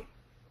value.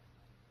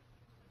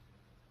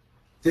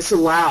 This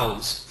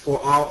allows for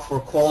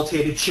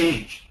qualitative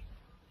change,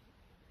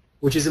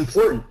 which is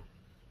important,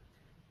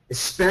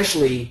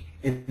 especially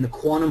in the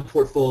quantum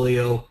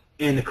portfolio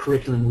and the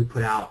curriculum we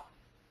put out.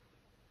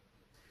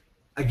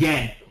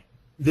 Again,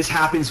 this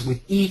happens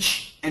with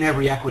each and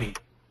every equity.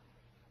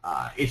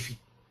 If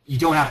you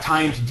don't have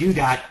time to do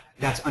that,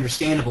 that's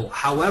understandable.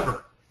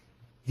 However,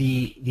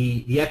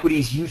 the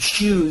equities you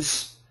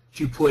choose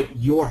to put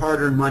your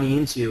hard-earned money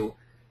into,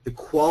 the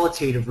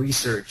qualitative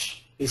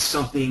research is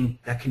something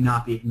that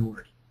cannot be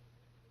ignored.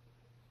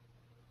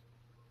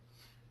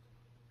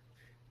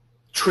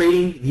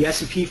 Trading the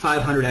S&P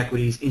 500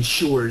 equities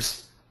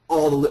ensures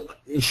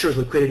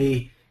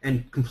liquidity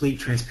and complete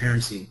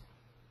transparency.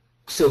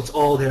 So it's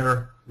all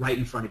there right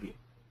in front of you.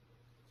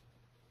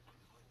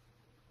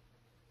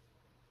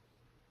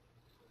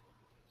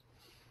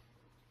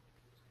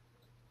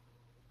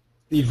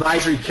 The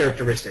advisory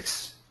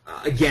characteristics.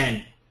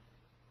 Again,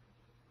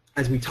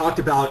 as we talked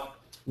about,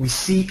 we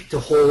seek to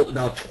hold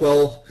about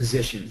 12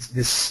 positions.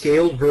 This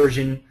scaled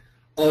version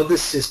of the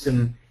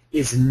system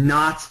is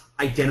not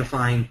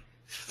identifying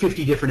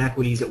 50 different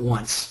equities at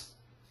once.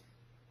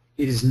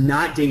 It is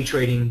not day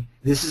trading.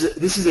 This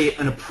is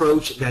an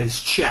approach that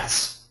is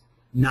chess,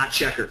 not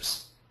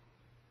checkers.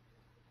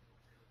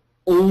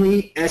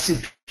 Only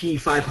S&P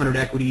 500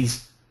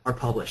 equities are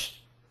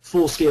published.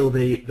 Full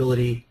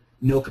scalability,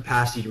 no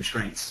capacity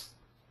restraints.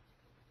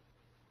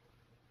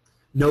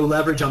 No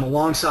leverage on the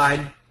long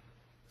side.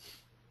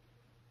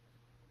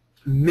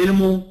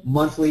 minimal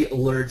monthly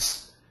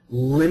alerts,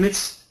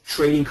 limits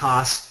trading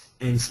costs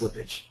and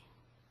slippage.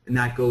 And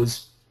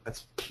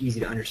that's easy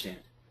to understand.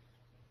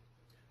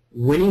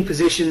 Winning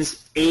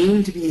positions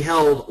aim to be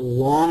held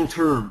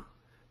long-term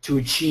to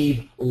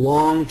achieve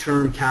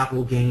long-term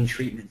capital gain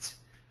treatment.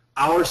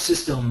 Our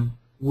system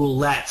will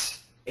let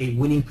a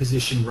winning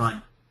position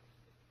run,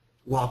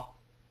 while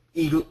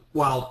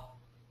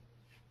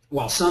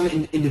some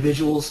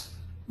individuals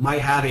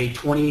might have a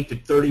 20 to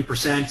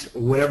 30% or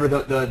whatever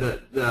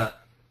the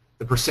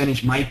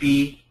percentage might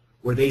be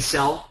where they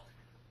sell.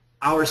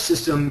 Our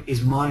system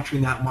is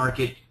monitoring that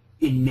market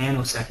in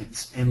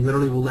nanoseconds and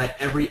literally will let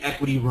every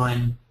equity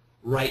run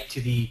right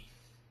to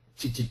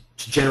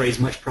generate as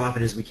much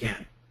profit as we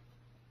can.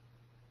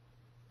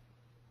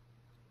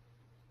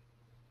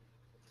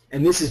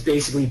 And this is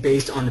basically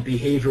based on the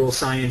behavioral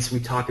science we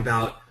talked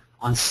about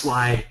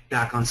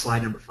back on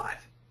slide number 5.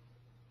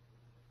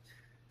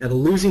 Now the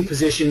losing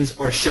positions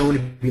are shown to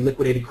be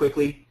liquidated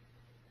quickly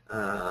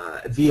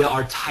via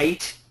our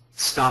tight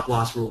stop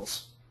loss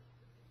rules.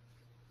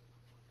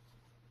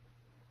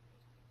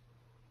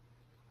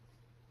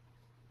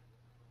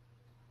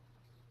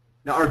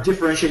 Now our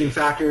differentiating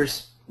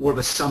factors, more of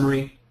a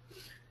summary.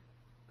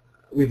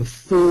 We have a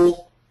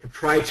full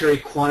proprietary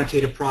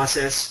quantitative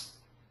process,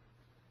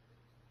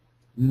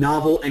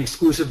 novel and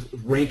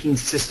exclusive ranking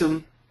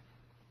system,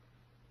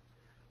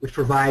 which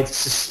provides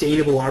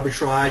sustainable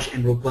arbitrage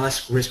and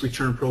robust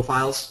risk-return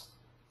profiles.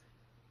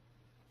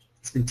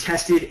 It's been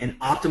tested and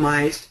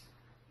optimized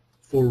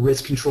for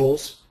risk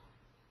controls.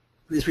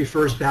 This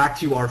refers back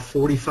to our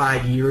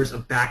 45 years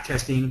of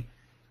backtesting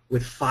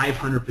with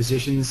 500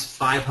 positions,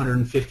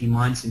 550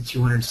 months, and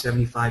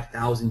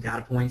 275,000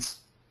 data points.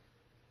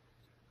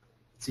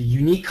 It's a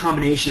unique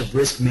combination of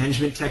risk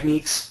management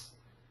techniques,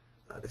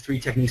 the 3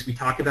 techniques we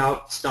talked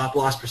about, stop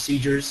loss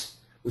procedures,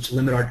 which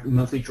limit our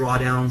monthly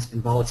drawdowns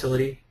and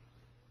volatility.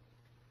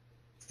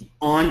 It's the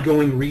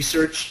ongoing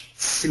research,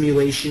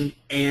 simulation,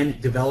 and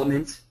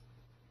development.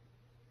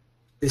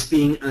 This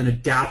being an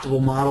adaptable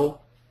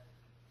model,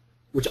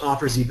 which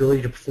offers the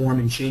ability to perform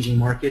in changing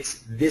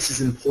markets. This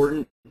is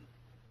important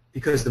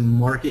because the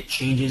market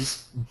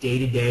changes day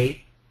to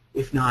day,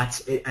 if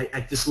not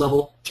at this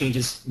level,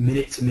 changes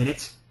minute to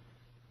minute,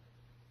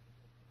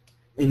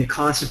 in the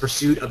constant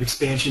pursuit of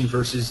expansion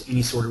versus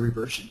any sort of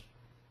reversion.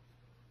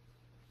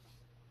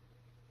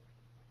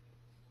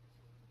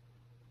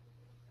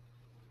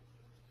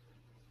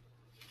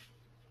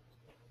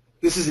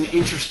 This is an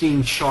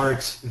interesting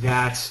chart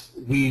that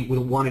we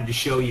wanted to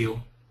show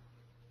you.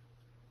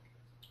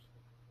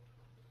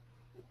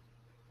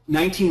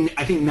 I think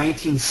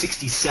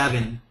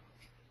 1967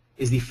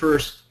 is the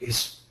first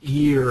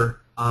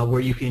year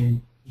where you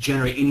can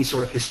generate any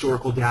sort of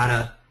historical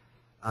data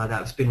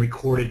that's been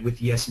recorded with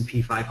the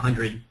S&P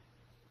 500.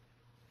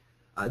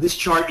 This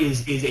chart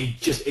is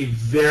just a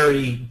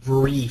very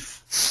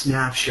brief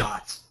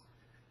snapshot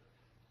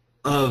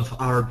of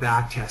our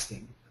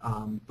backtesting,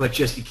 but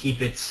just to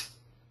keep it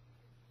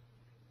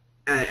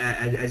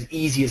as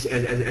easy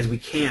as we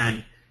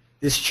can,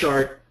 this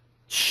chart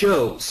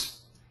shows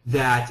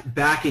that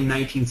back in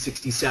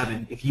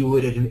 1967, if you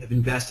would have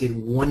invested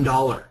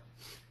 $1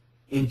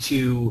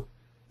 into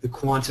the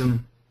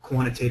quantum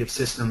quantitative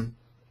system,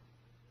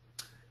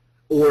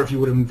 or if you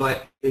would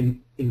have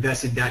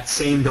invested that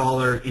same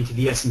dollar into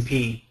the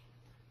S&P,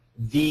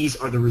 these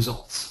are the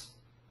results.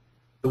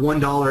 The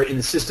 $1 in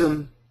the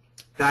system,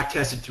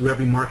 back-tested through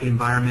every market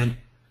environment,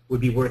 would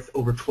be worth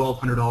over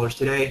 $1,200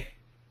 today,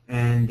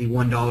 and the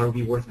 $1 would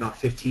be worth about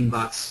 15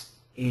 bucks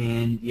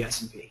in the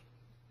S&P.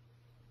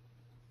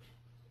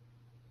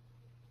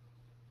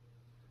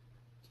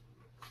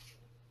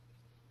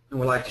 And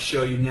what I'd like to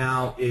show you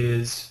now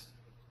is,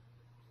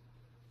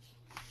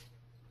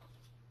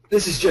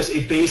 this is just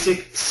a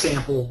basic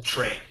sample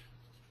trade.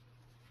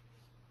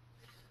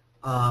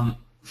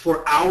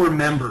 For our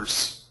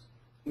members,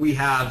 we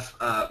have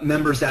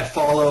members that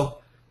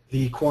follow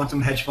the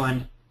Quantum Hedge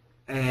Fund,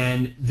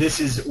 and this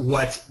is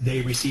what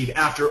they receive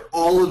after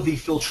all of the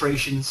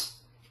filtrations,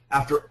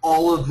 after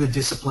all of the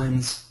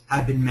disciplines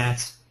have been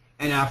met,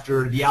 and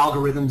after the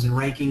algorithms and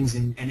rankings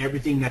and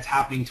everything that's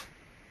happening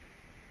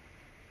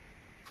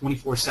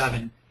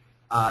 24/7.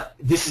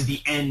 This is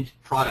the end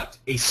product,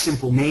 a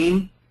simple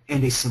name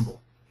and a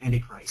symbol and a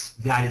price.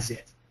 That is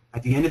it.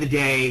 At the end of the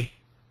day,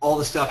 all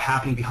the stuff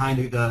happening behind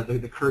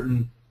the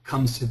curtain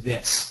comes to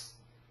this.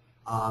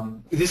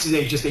 This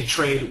is just a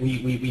trade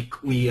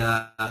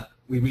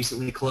we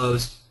recently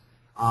closed.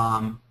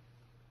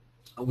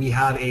 We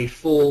have a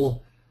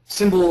full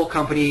symbol,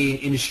 company,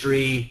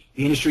 industry.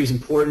 The industry is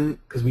important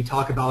because we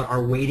talk about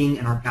our weighting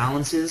and our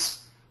balances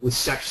with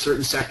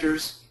certain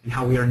sectors and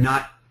how we are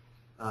not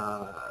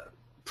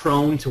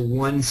prone to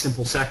one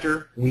simple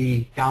sector.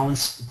 We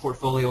balance the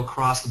portfolio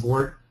across the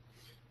board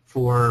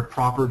for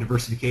proper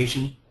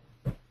diversification.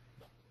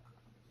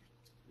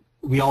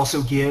 We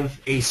also give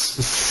a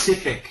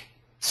specific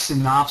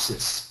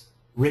synopsis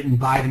written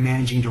by the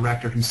managing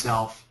director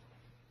himself,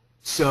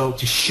 so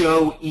to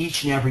show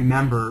each and every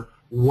member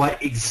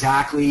what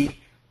exactly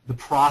the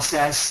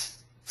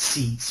process,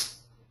 sees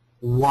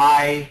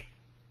why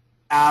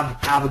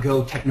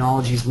Avago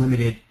Technologies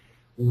Limited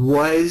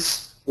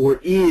was or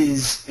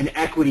is an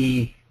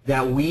equity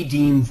that we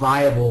deem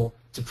viable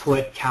to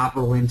put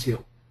capital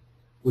into,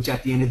 which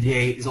at the end of the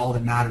day is all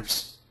that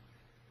matters.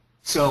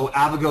 So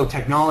Avago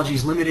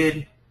Technologies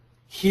Limited,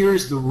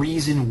 here's the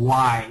reason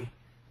why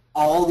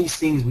all these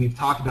things we've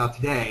talked about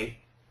today,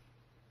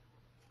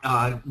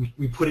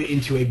 we put it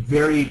into a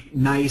very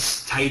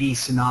nice, tidy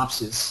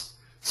synopsis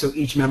so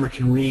each member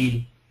can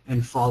read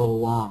and follow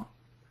along.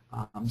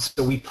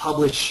 So we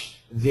publish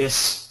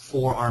this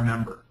for our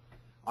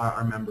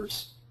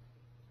members.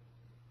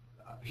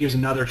 Here's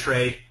another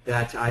trade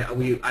that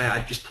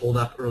I just pulled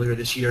up earlier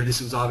this year.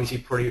 This was obviously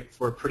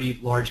for a pretty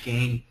large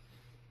gain.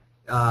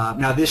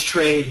 Now this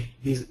trade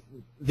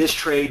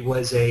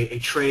was a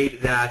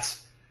trade that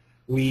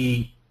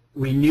we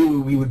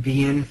knew we would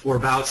be in for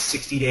about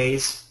 60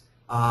 days.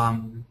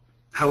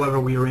 However,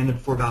 we were in it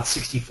for about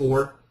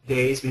 64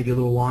 days, maybe a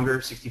little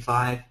longer,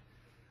 65.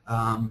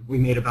 We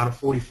made about a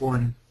 44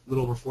 and a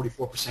little over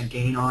 44%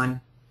 gain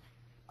on.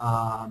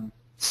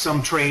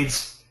 Some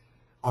trades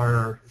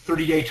are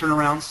 30-day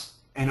turnarounds,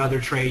 and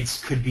other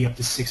trades could be up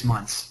to 6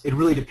 months. It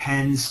really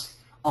depends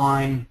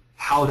on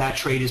how that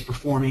trade is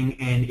performing,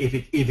 and if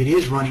it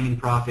is running in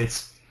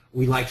profits,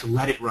 we like to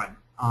let it run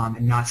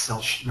and not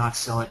sell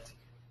it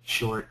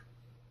short.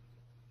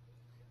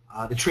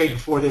 The trade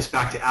before this,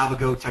 back to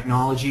Avago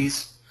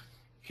Technologies.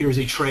 Here's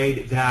a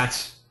trade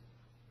that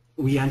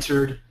we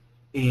entered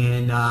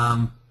in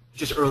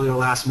just earlier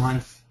last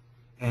month,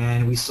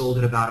 and we sold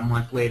it about a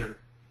month later.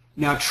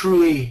 Now,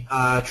 truly,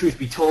 truth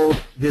be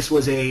told, this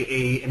was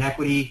an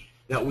equity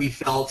that we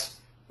felt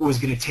was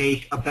going to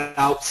take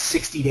about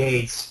 60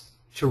 days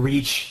to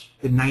reach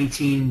the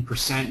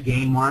 19%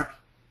 gain mark.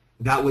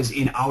 That was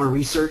in our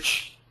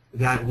research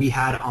that we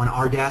had on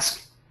our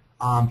desk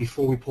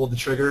before we pulled the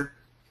trigger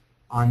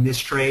on this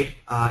trade.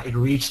 It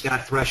reached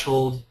that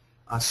threshold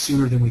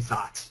sooner than we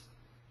thought.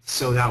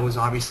 So that was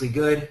obviously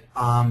good.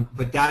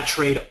 But that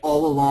trade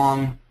all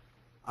along,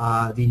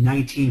 the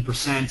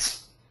 19%,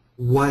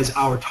 was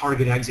our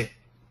target exit,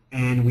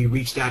 and we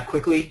reached that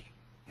quickly,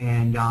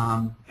 and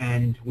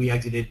we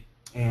exited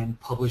and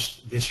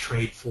published this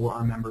trade for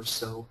our members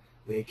so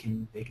they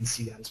can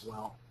see that as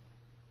well.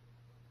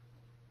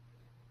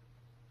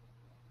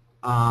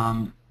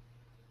 Let me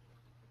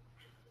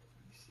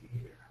see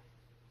here.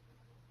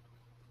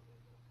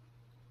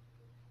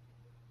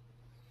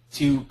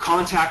 To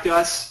contact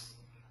us,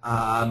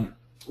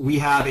 we do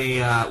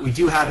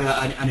have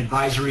an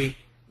advisory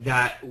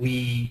that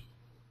we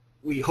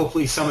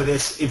hopefully some of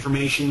this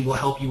information will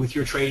help you with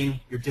your trading,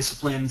 your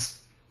disciplines,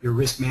 your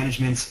risk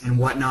management, and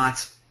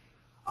whatnot.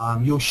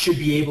 You should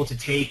be able to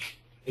take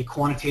a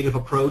quantitative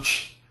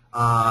approach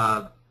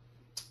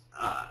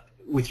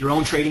with your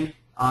own trading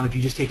if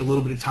you just take a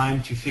little bit of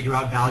time to figure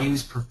out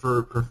values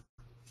for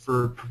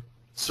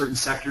certain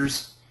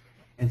sectors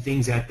and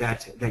things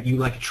that you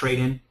like to trade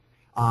in.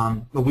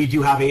 But we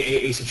do have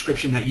a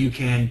subscription that you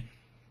can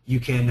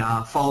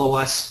follow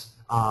us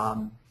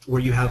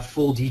where you have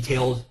full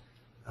detailed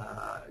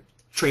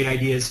trade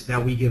ideas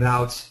that we give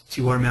out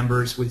to our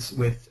members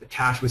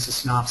attached with a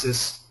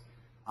synopsis,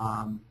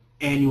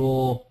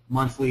 annual,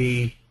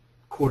 monthly,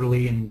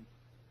 quarterly, and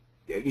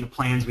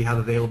plans we have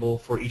available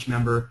for each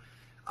member.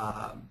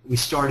 We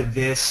started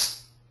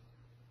this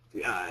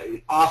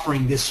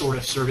offering this sort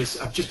of service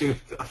just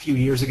a few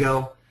years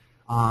ago,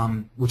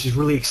 which is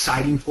really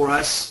exciting for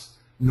us.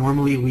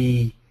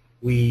 Normally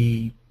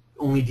we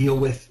only deal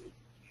with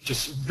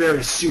just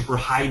very super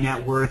high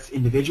net worth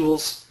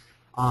individuals.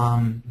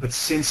 But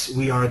since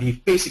we are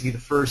basically the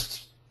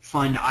first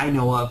fund I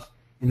know of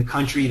in the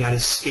country that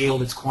has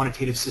scaled its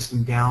quantitative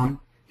system down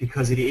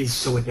because it is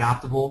so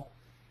adaptable,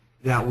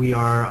 that we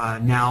are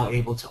now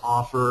able to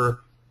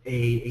offer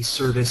a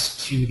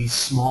service to the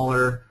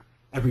smaller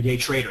everyday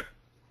trader,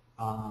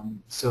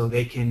 so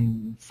they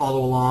can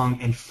follow along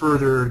and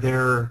further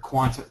their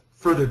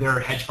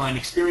hedge fund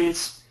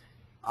experience,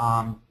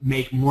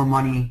 make more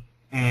money,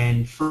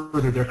 and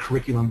further their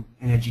curriculum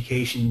and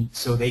education,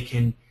 so they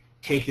can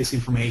take this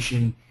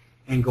information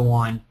and go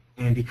on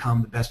and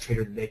become the best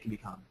trader that they can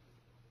become.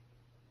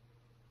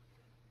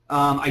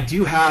 I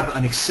do have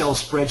an Excel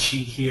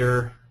spreadsheet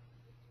here.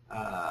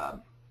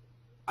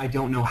 I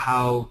don't know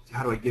how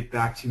do I get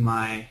back to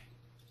my,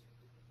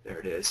 there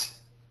it is.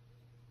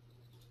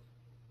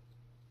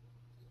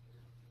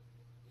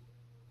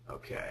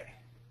 Okay.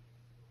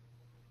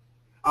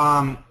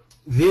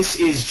 This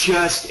is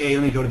just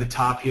let me go to the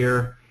top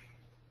here.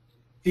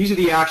 These are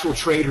the actual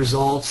trade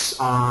results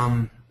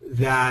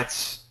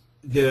that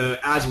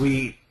as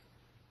we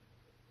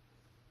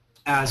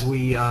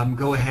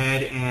go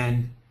ahead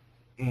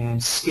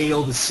and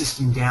scale the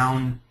system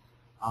down,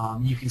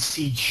 you can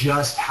see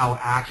just how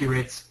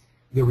accurate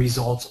the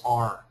results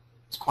are.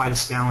 It's quite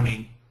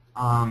astounding.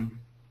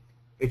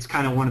 It's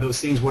kind of one of those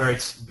things where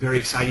it's very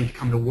exciting to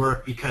come to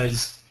work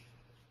because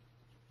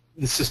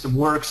the system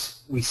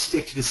works, we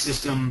stick to the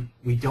system,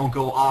 we don't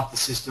go off the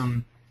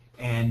system,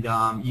 And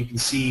you can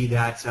see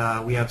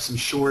that we have some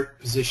short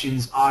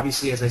positions.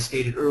 Obviously, as I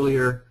stated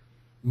earlier,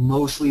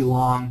 mostly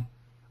long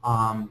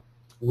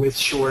with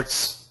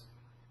shorts.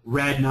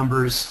 Red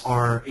numbers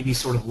are any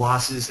sort of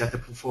losses that the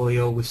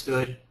portfolio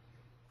withstood,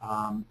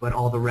 but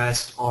all the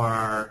rest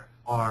are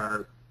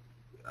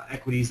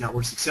equities that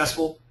were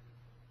successful.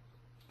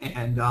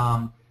 And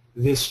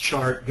this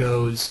chart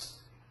goes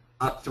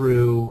up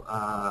through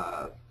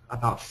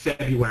about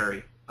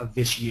February of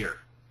this year.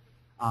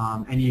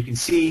 And you can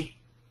see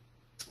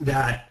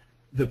that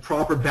the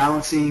proper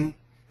balancing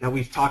that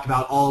we've talked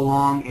about all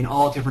along in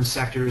all different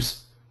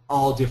sectors,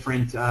 all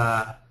different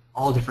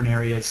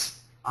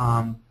areas.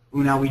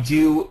 Now we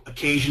do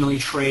occasionally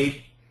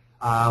trade.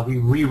 We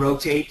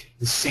re-rotate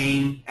the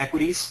same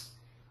equities.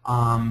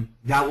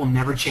 That will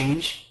never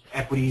change.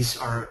 Equities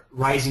are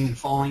rising and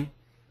falling.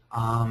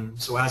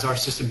 So as our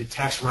system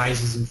detects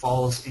rises and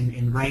falls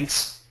in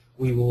ranks,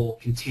 we will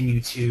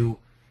continue to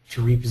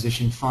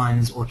reposition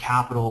funds or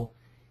capital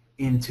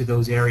into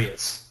those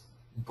areas.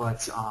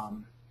 But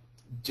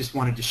just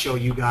wanted to show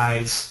you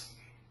guys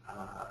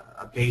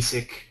a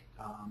basic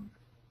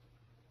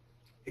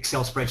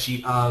Excel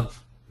spreadsheet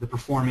of the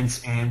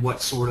performance and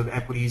what sort of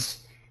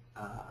equities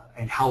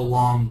and how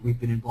long we've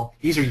been involved.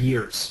 These are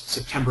years.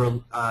 September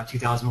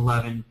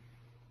 2011,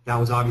 that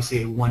was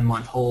obviously a 1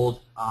 month hold,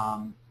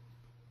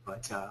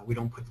 but we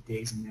don't put the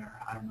days in there.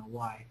 I don't know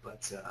why,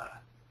 but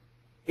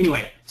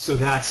anyway, so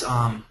that's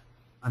an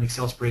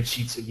Excel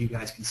spreadsheet so you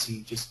guys can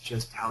see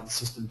just how the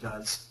system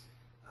does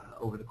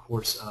over the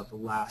course of the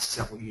last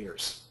several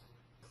years.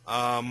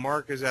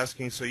 Mark is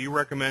asking, so you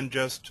recommend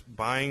just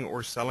buying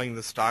or selling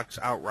the stocks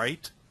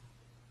outright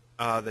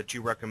that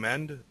you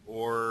recommend,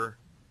 or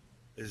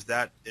is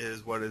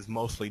what is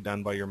mostly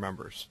done by your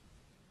members?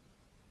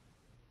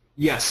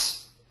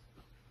 Yes,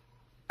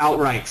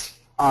 outright.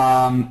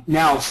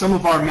 Now, some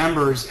of our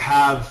members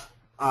have,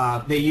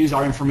 they use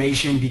our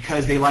information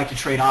because they like to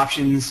trade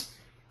options.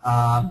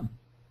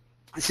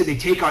 So they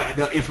take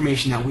the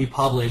information that we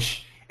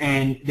publish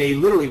and they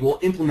literally will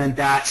implement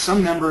that.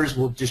 Some members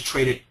will just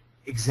trade it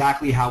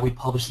exactly how we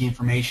publish the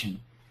information,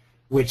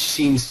 which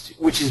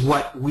is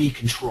what we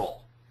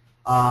control.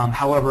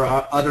 However,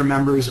 other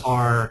members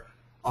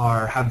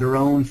have their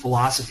own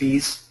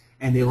philosophies,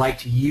 and they like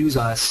to use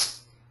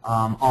us,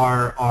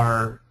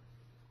 our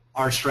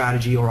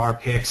strategy or our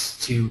picks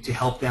to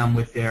help them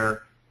with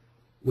their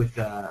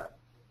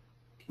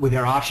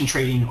option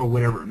trading or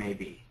whatever it may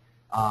be.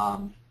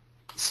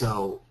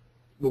 So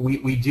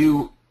we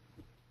do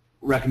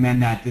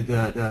recommend that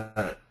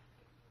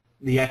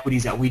the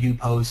equities that we do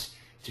post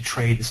to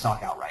trade the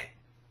stock outright.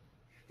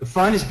 The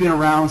fund has been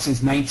around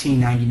since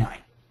 1999.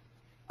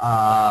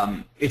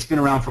 It's been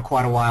around for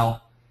quite a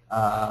while.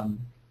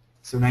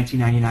 So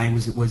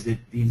 1999 was the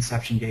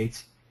inception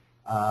date.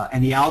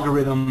 And the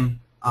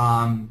algorithm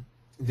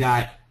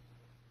that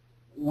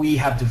we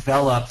have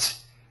developed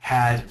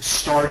has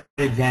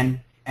started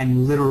then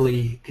and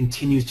literally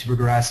continues to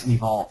progress and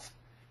evolve.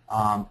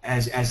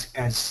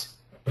 As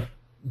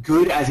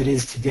good as it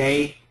is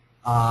today,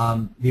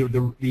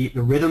 the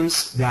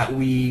rhythms that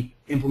we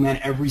implement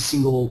every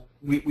single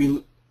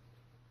we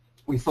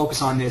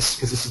focus on this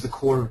because this is the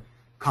core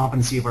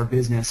competency of our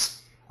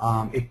business.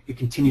 It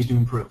continues to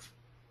improve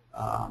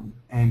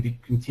and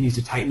it continues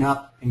to tighten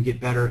up and get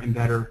better and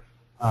better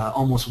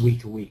almost week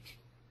to week.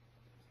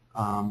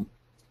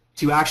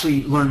 To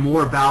actually learn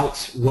more about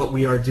what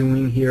we are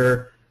doing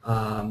here,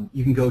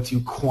 you can go to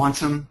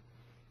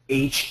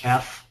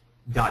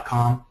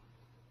quantumhf.com,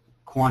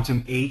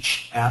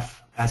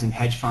 quantumhf as in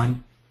hedge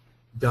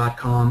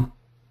fund.com,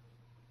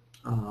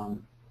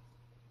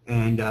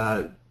 and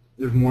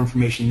there's more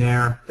information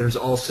there. There's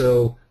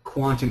also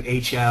Quantum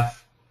HF,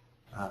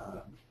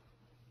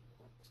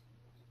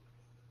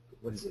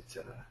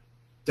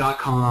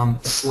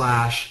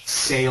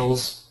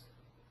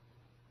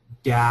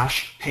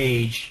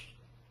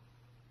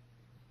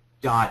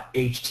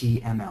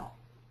 .com/sales-page.html.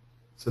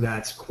 So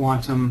that's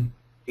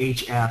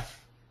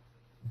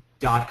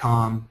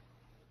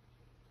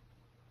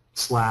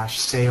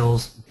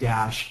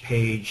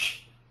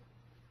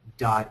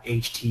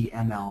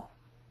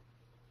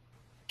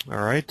All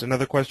right.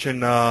 Another question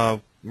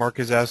Mark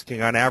is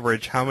asking, on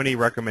average, how many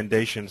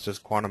recommendations does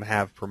Quantum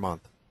have per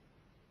month?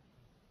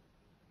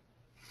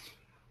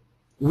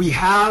 We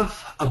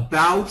have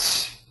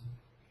about,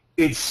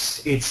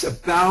 it's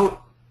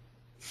about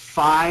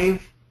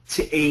 5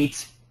 to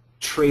 8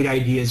 trade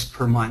ideas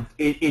per month.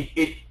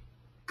 It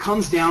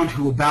comes down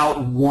to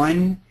about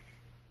 1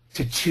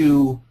 to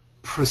 2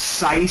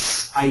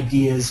 precise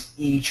ideas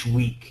each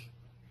week.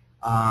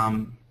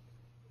 A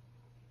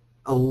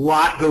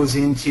lot goes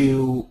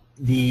into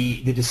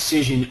the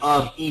decision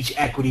of each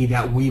equity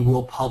that we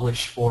will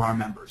publish for our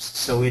members.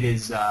 So it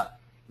is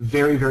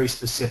very, very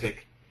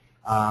specific.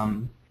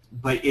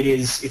 But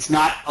it's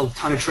not a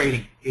ton of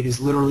trading. It is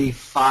literally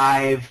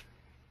 5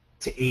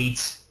 to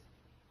 8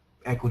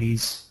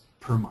 equities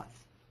per month.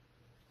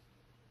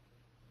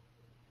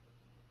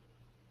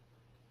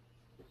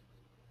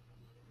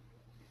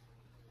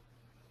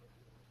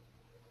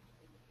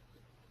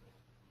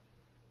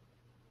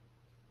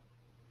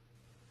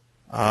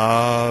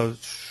 Uh,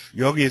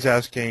 Yogi is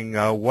asking,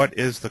 what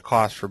is the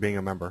cost for being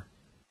a member?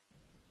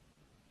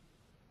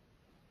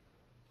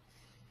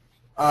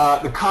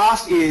 The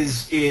cost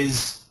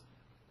is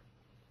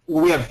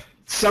well, we have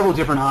several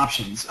different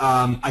options.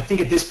 I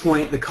think at this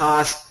point the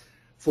cost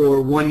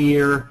for 1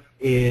 year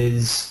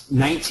is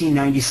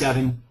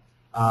 $19.97.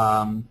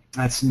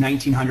 That's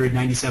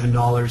 $1,997, and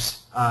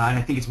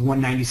I think it's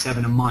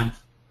 $197 a month.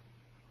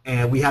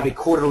 And we have a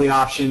quarterly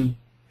option,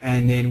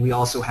 and then we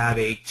also have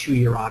a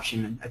 2-year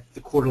option.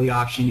 The quarterly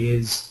option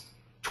is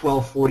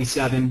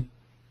 $1,247.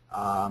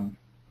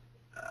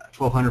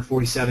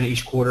 $1,247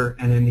 each quarter,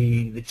 and then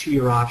the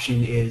 2-year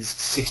option is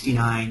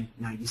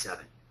 $69.97.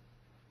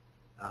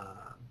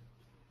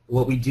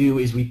 What we do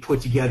is we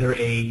put together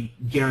a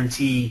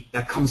guarantee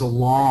that comes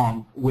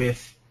along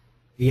with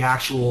the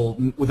actual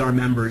with our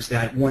members,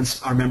 that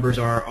once our members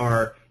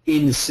are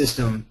in the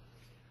system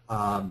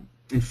and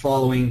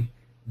following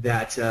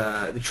that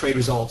the trade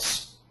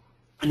results,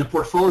 and the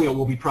portfolio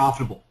will be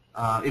profitable.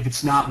 If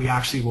it's not, we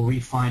actually will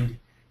refund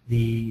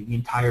the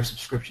entire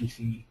subscription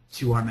fee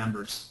to our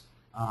members.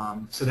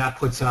 So that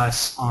puts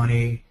us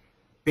on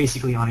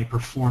basically on a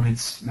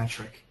performance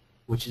metric,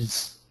 which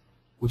is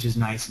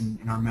nice,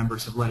 and our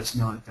members have let us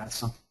know that that's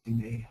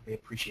something they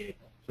appreciate.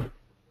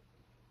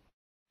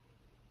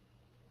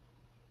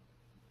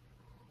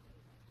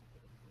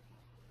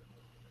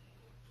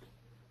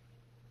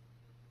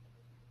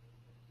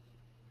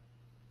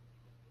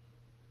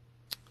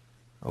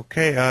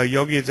 Okay,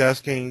 Yogi is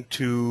asking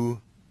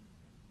to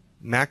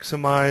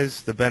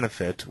maximize the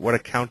benefit. What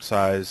account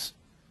size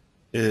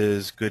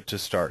is good to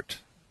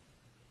start?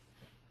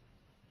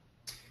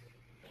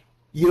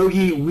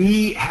 Yogi,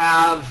 we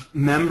have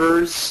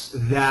members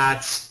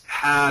that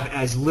have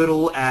as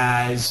little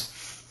as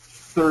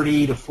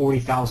 $30,000 to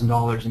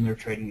 $40,000 in their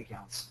trading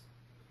accounts.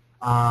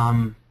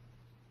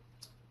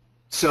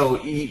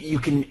 So you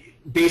can,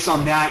 based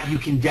on that, you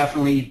can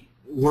definitely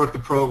work the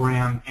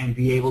program and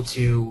be able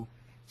to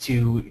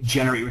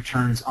generate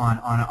returns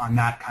on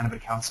that kind of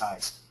account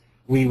size.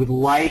 We would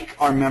like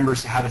our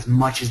members to have as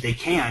much as they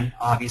can.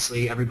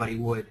 Obviously, everybody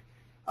would.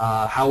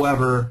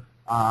 However,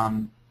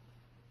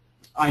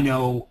 I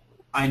know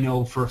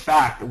for a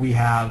fact that we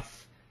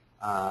have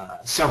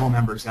several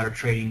members that are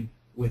trading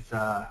with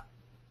that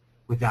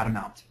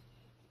amount,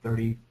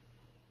 $25,000,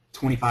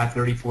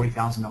 $30,000,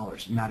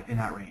 $40,000 in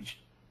that range.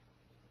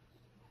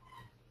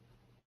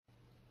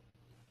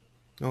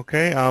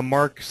 Okay,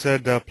 Mark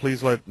said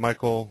please let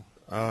Michael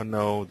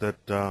know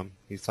that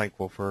he's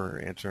thankful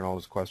for answering all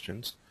his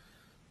questions.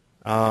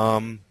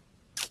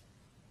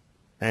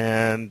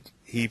 And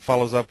he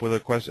follows up with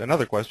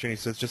another question. He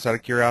says, just out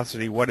of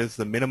curiosity, what is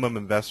the minimum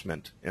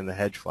investment in the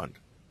hedge fund?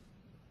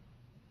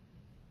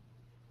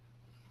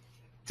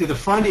 To the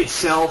fund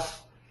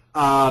itself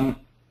for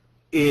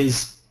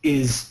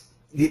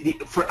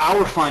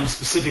our fund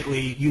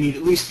specifically, you need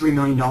at least $3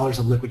 million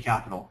of liquid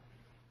capital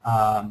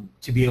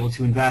to be able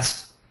to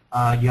invest.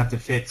 You have to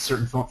fit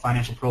certain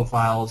financial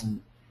profiles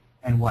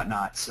and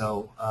whatnot.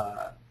 So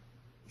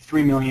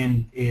 $3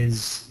 million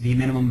is the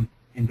minimum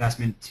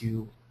investment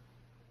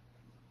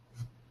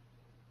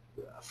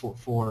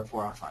for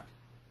our fund.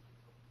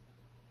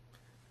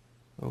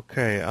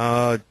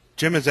 Okay.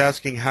 Jim is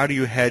asking, how do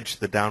you hedge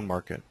the down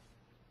market?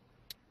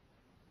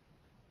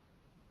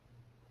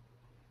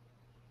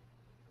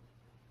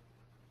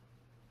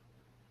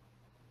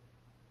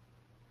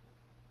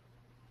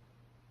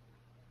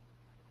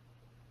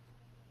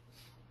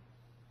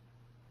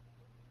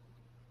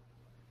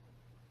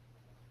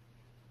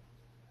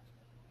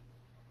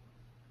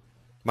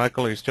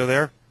 Michael, are you still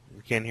there?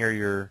 We can't hear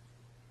your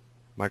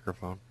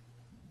microphone.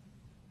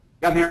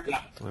 I'm here.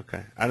 Yeah.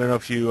 Okay. I don't know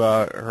if you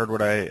heard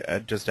what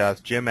I just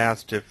asked. Jim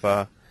asked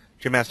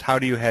how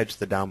do you hedge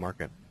the down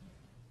market?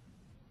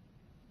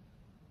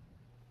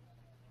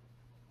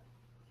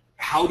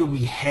 How do we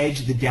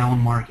hedge the down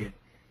market?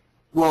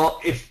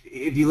 Well, if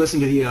you listen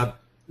to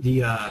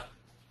the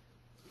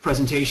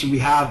presentation, we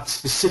have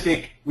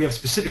specific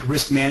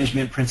risk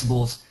management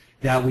principles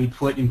that we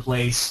put in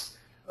place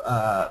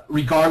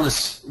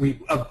regardless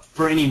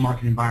for any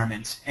market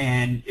environment.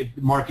 And if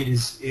the market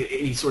is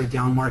any sort of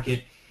down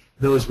market,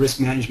 those risk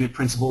management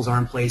principles are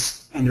in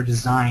place and they're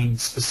designed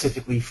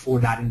specifically for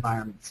that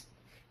environment.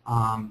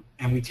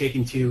 And we take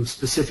into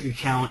specific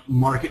account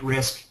market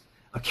risk,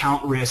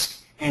 account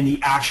risk, and the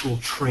actual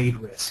trade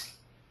risk.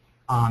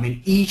 And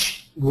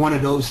each one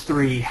of those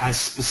three has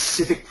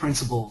specific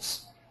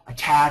principles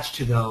attached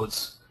to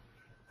those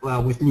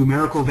with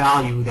numerical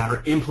value that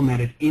are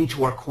implemented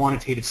into our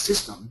quantitative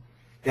system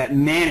that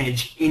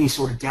manage any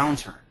sort of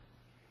downturn.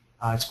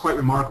 It's quite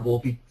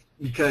remarkable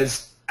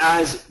because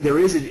as there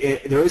is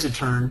a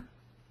turn,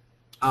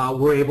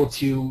 we're able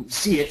to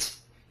see it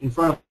in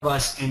front of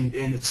us, and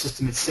the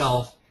system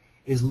itself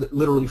is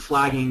literally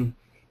flagging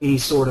any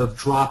sort of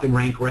drop in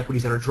rank or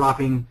equities that are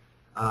dropping,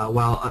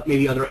 while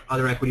maybe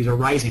other equities are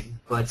rising.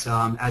 But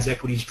as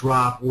equities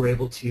drop, we're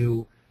able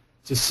to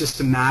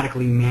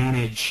systematically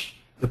manage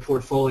the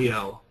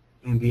portfolio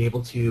and be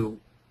able to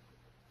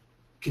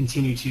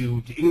continue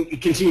to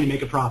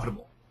make it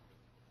profitable.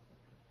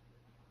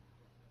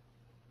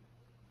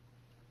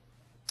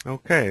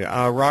 Okay.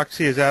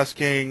 Roxy is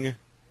asking,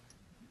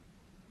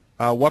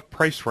 what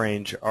price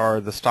range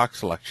are the stock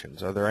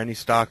selections? Are there any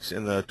stocks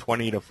in the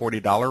 $20 to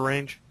 $40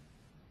 range?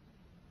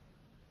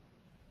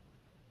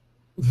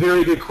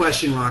 Very good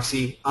question,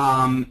 Roxy.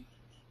 And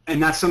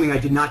that's something I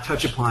did not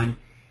touch upon.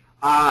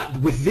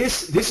 With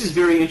this is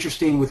very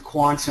interesting with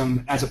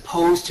Quantum as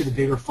opposed to the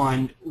bigger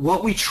fund.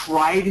 What we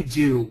try to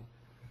do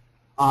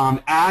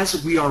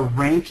as we are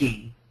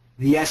ranking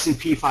the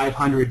S&P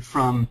 500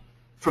 from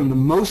the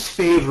most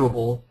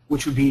favorable,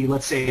 which would be,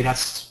 let's say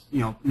that's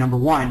number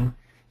one,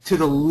 to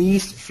the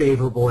least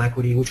favorable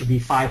equity, which would be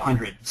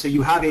 500. So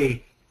you have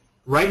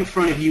right in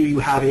front of you, you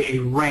have a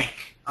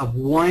rank of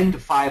 1 to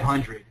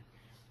 500.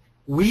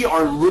 We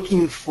are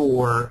looking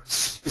for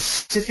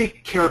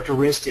specific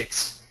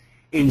characteristics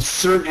in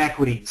certain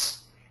equities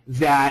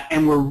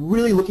and we're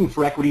really looking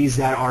for equities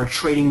that are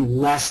trading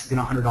less than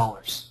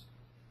 $100.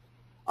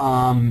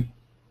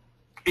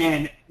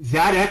 And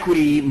that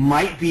equity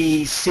might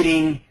be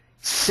sitting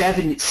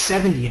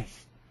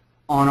 70th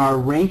on our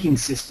ranking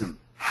system.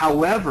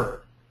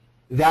 However,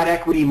 that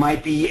equity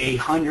might be an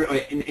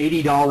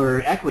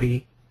 $80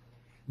 equity,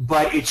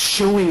 but it's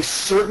showing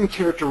certain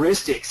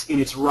characteristics in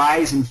its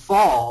rise and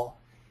fall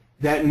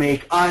that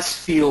make us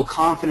feel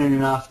confident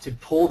enough to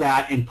pull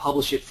that and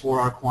publish it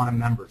for our Quantum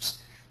members.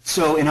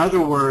 So in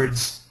other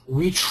words,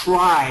 we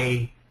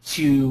try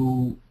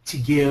to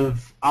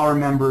give our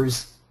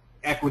members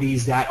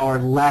equities that are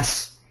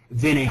less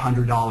than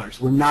 $100.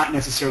 We're not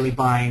necessarily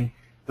buying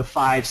the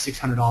 $500,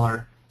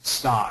 $600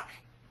 stock.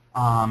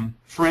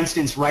 For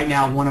instance, right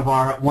now one of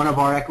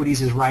our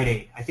equities is Rite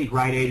Aid. I think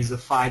Rite Aid is a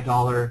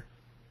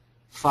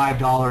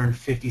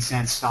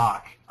 $5.50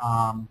 stock.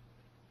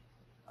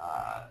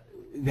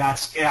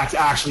 That's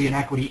actually an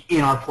equity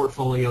in our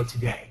portfolio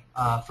today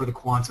for the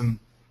Quantum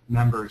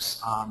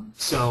members.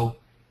 So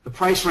the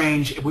price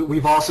range,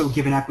 we've also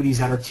given equities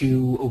that are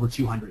over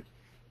 200,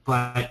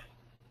 but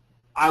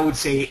I would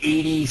say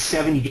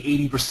 70 to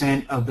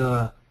 80% of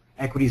the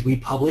equities we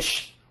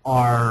publish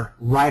are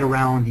right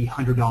around the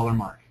 $100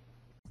 mark.